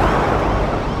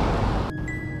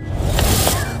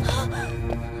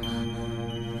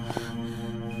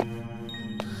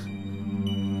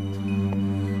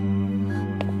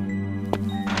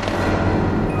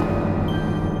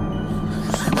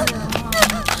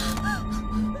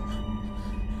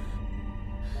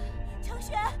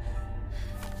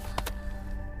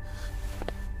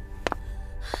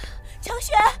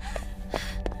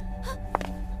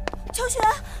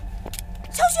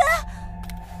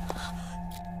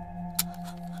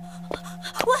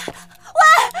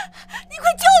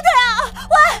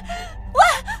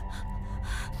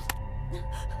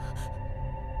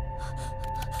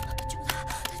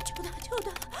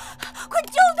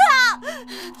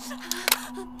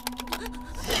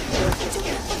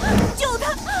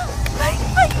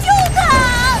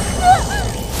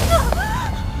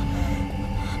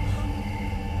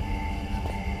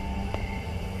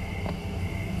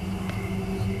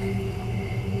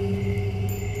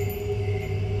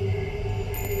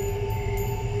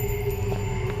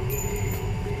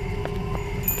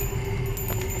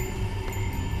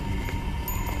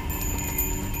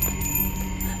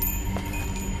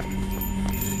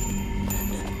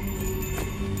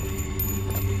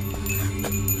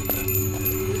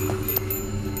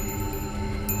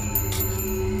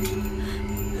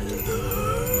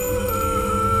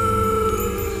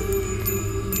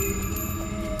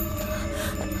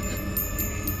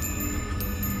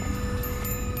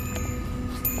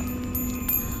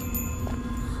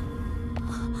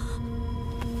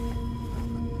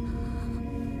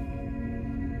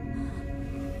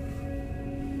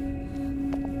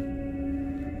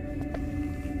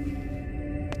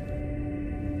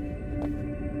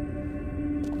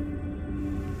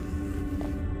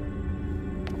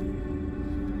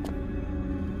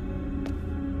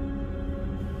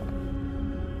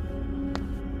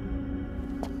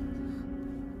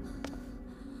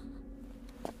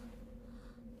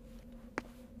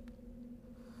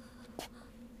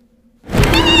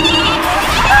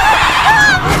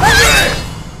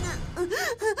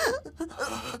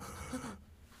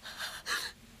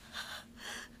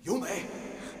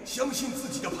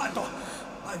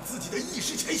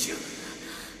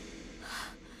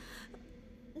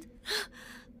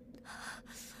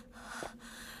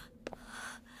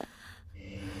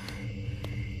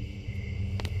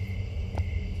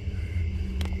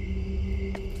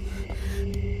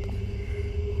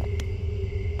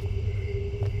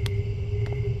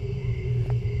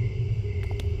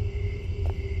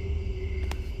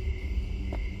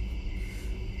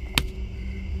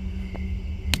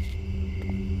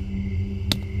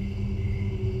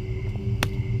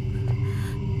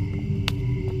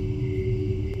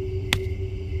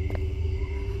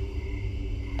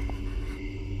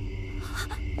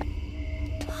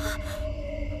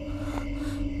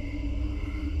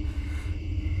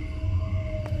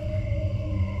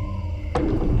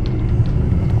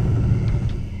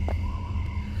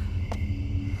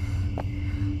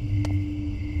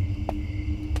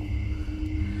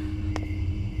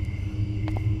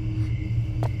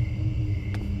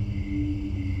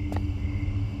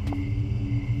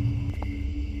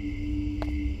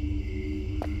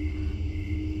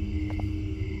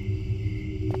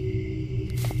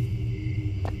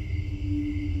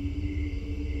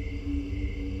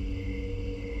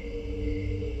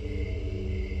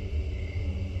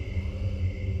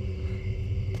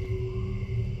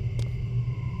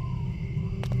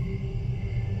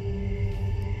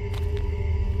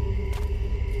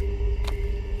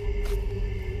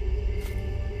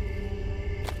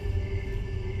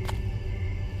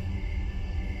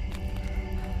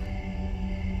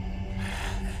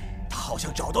好像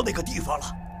找到那个地方了，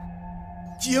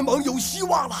结盟有希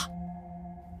望了。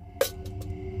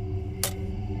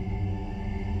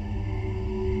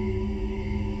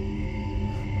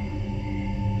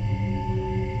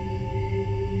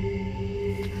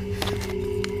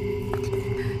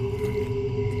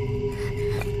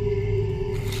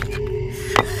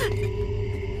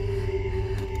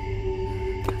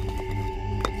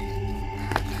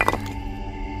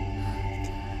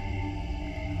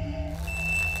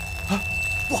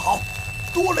不好，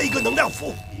多了一个能量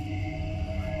符。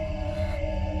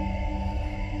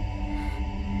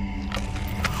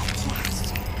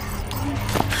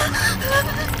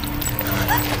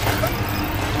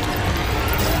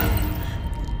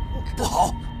不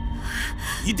好，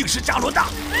一定是扎罗大。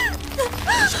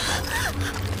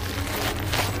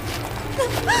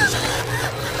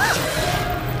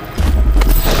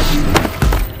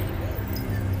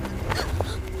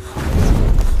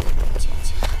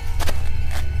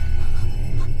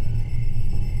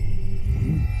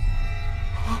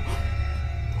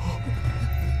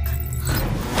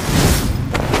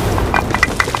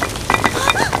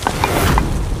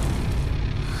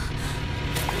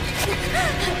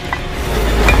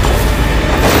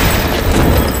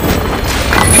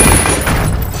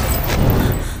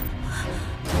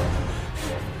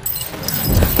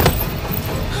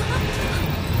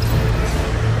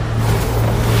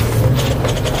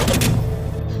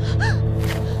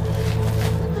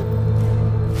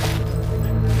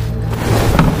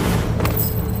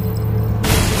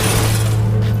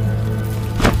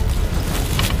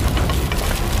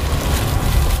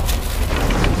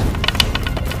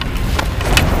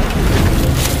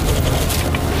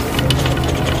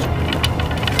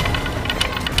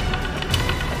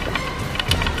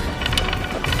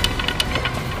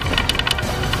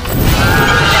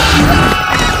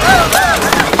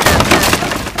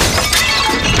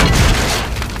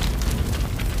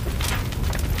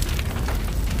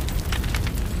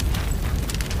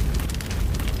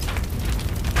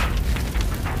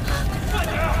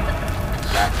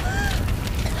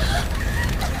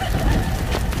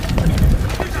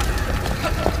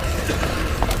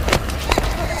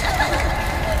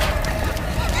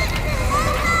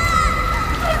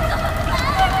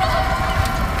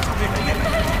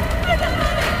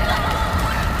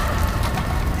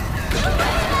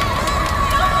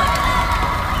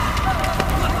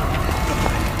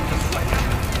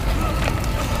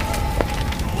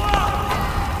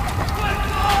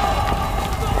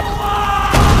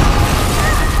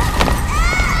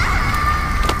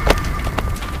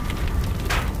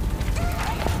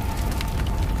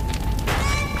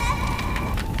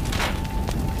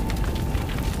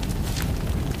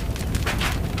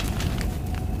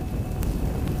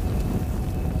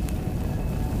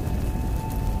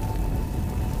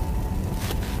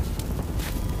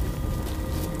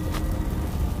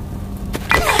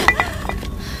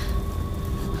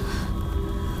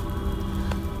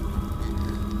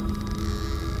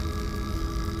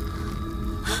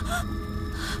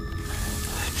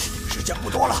时间不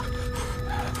多了。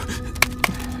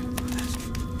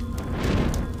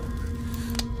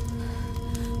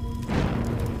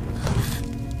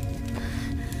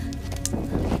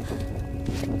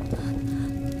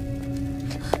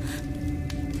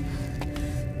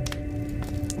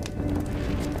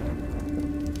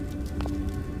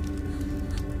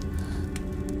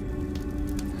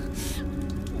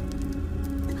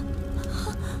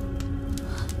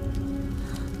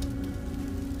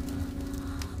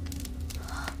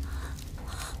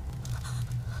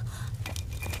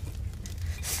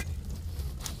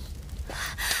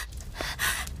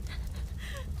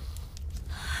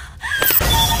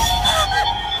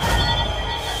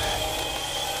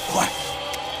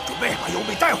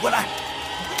带回来！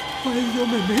万一由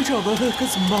美没找到他，该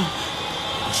怎么办？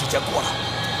时间过了，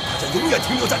他就永远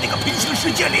停留在那个平行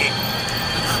世界里。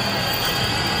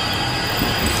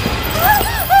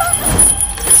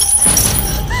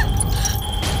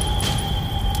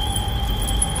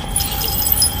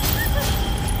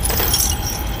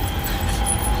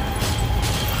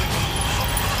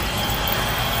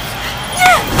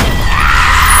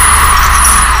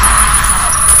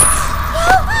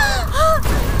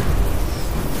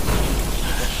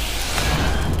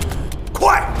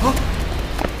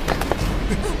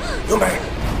由美，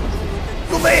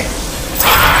由美。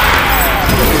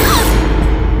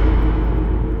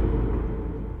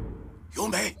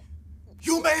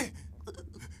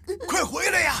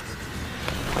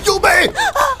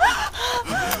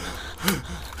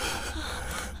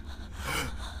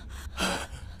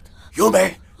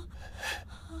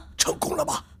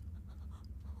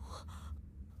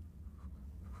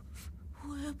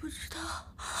也不知道。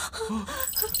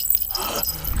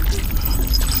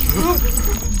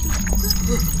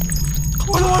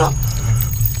完了！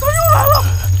他又来了！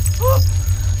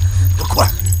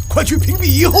快去屏蔽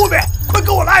仪后面！快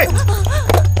跟我来！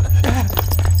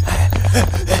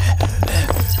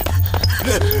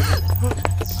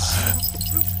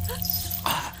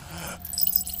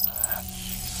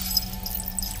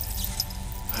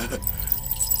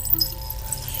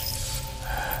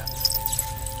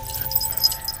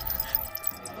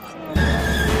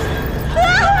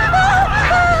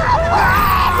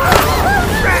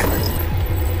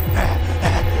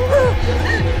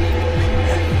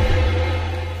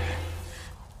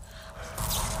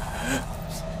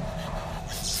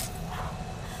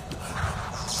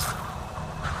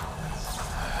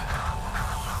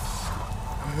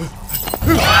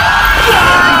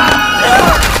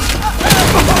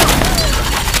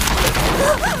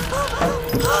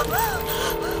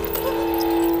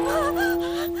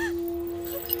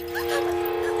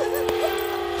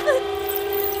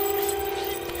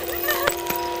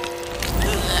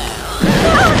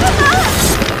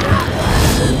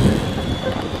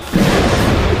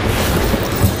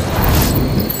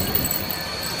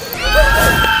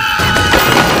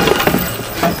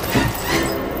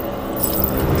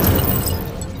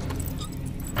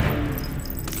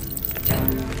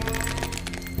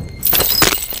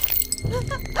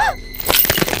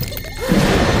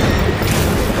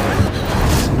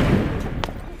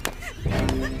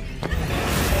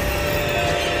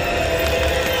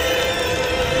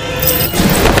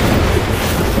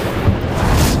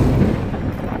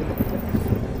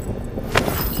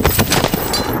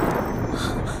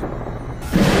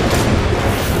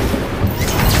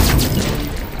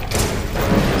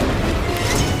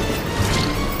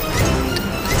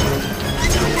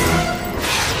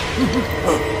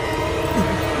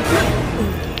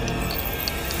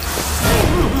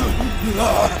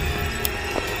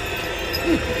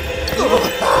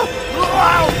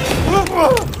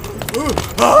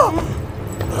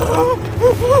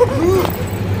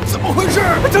怎么回事？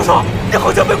教授，你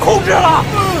好像被控制了。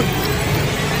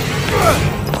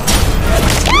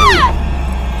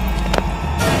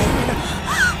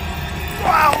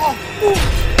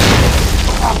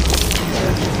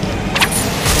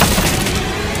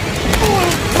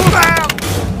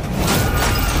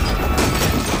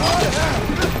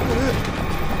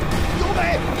由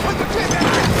美，快到这边来！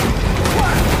快！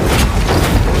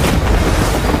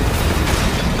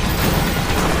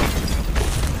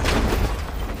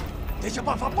得想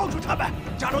办法帮助他们，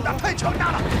加罗达太强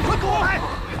大了，快跟我来！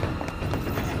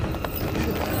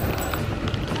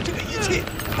这个仪器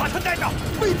把他带到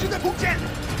未知的空间，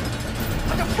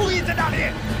他将封印在那里。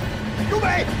由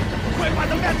美，快把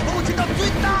能量投进到最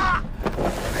大！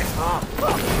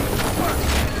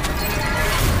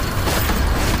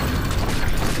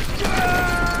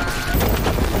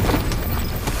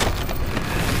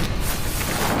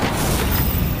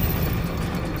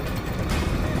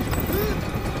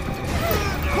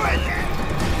快点！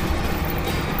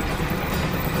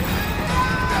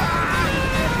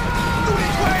用力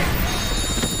推！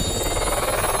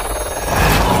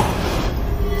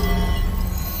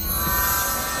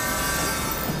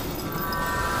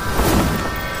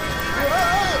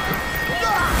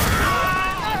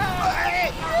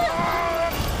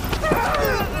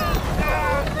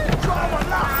抓稳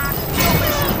了！要被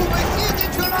石头给吸进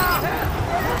去了！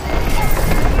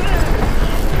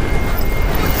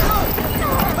不行，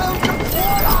他要整活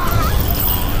了！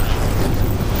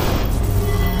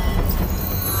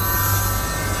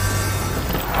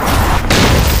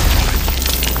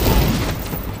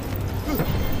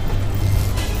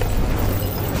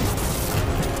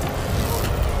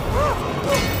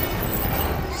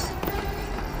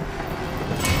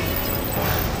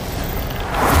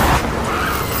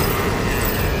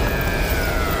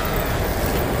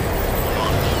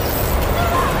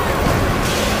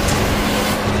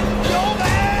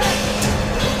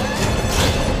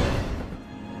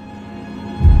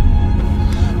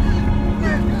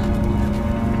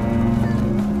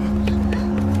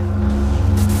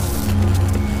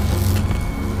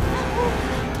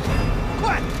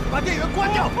快，把电源关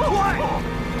掉！快！救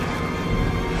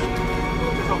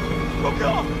命！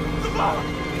怎么办？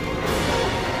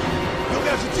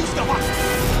要是继续的话，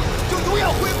就永远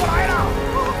回不来了！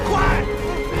快！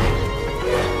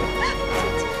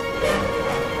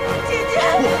姐姐，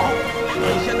不好，你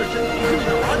现在身体正在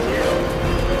瓦解，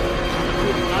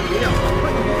拿力量很快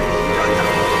就会被吸干的。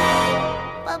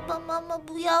爸爸妈妈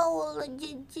不要我了，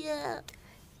姐姐。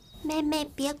妹妹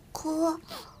别哭。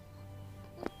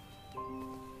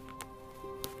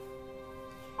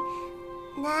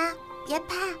拿。别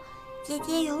怕，姐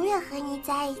姐永远和你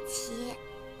在一起。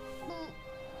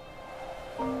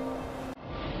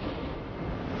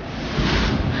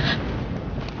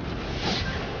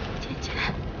姐姐。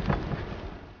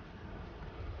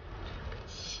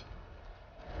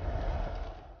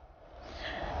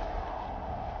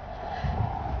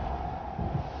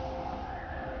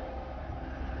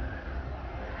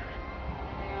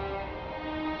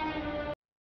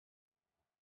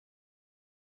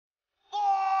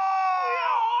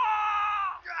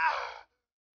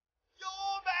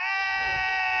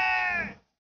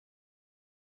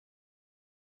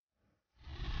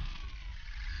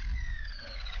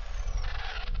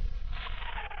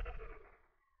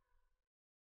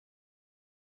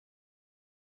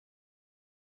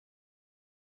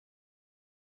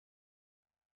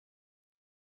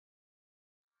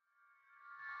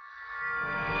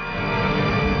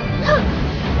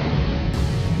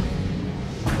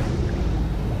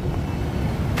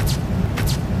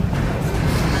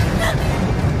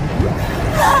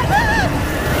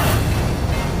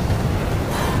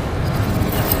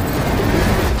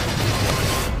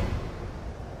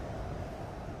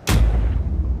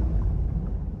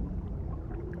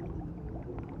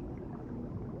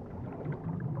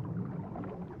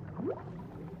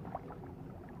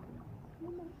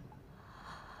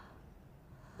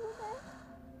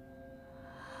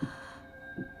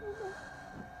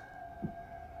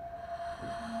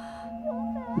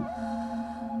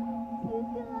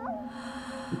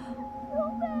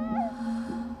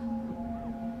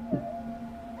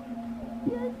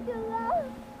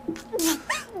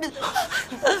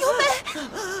由美，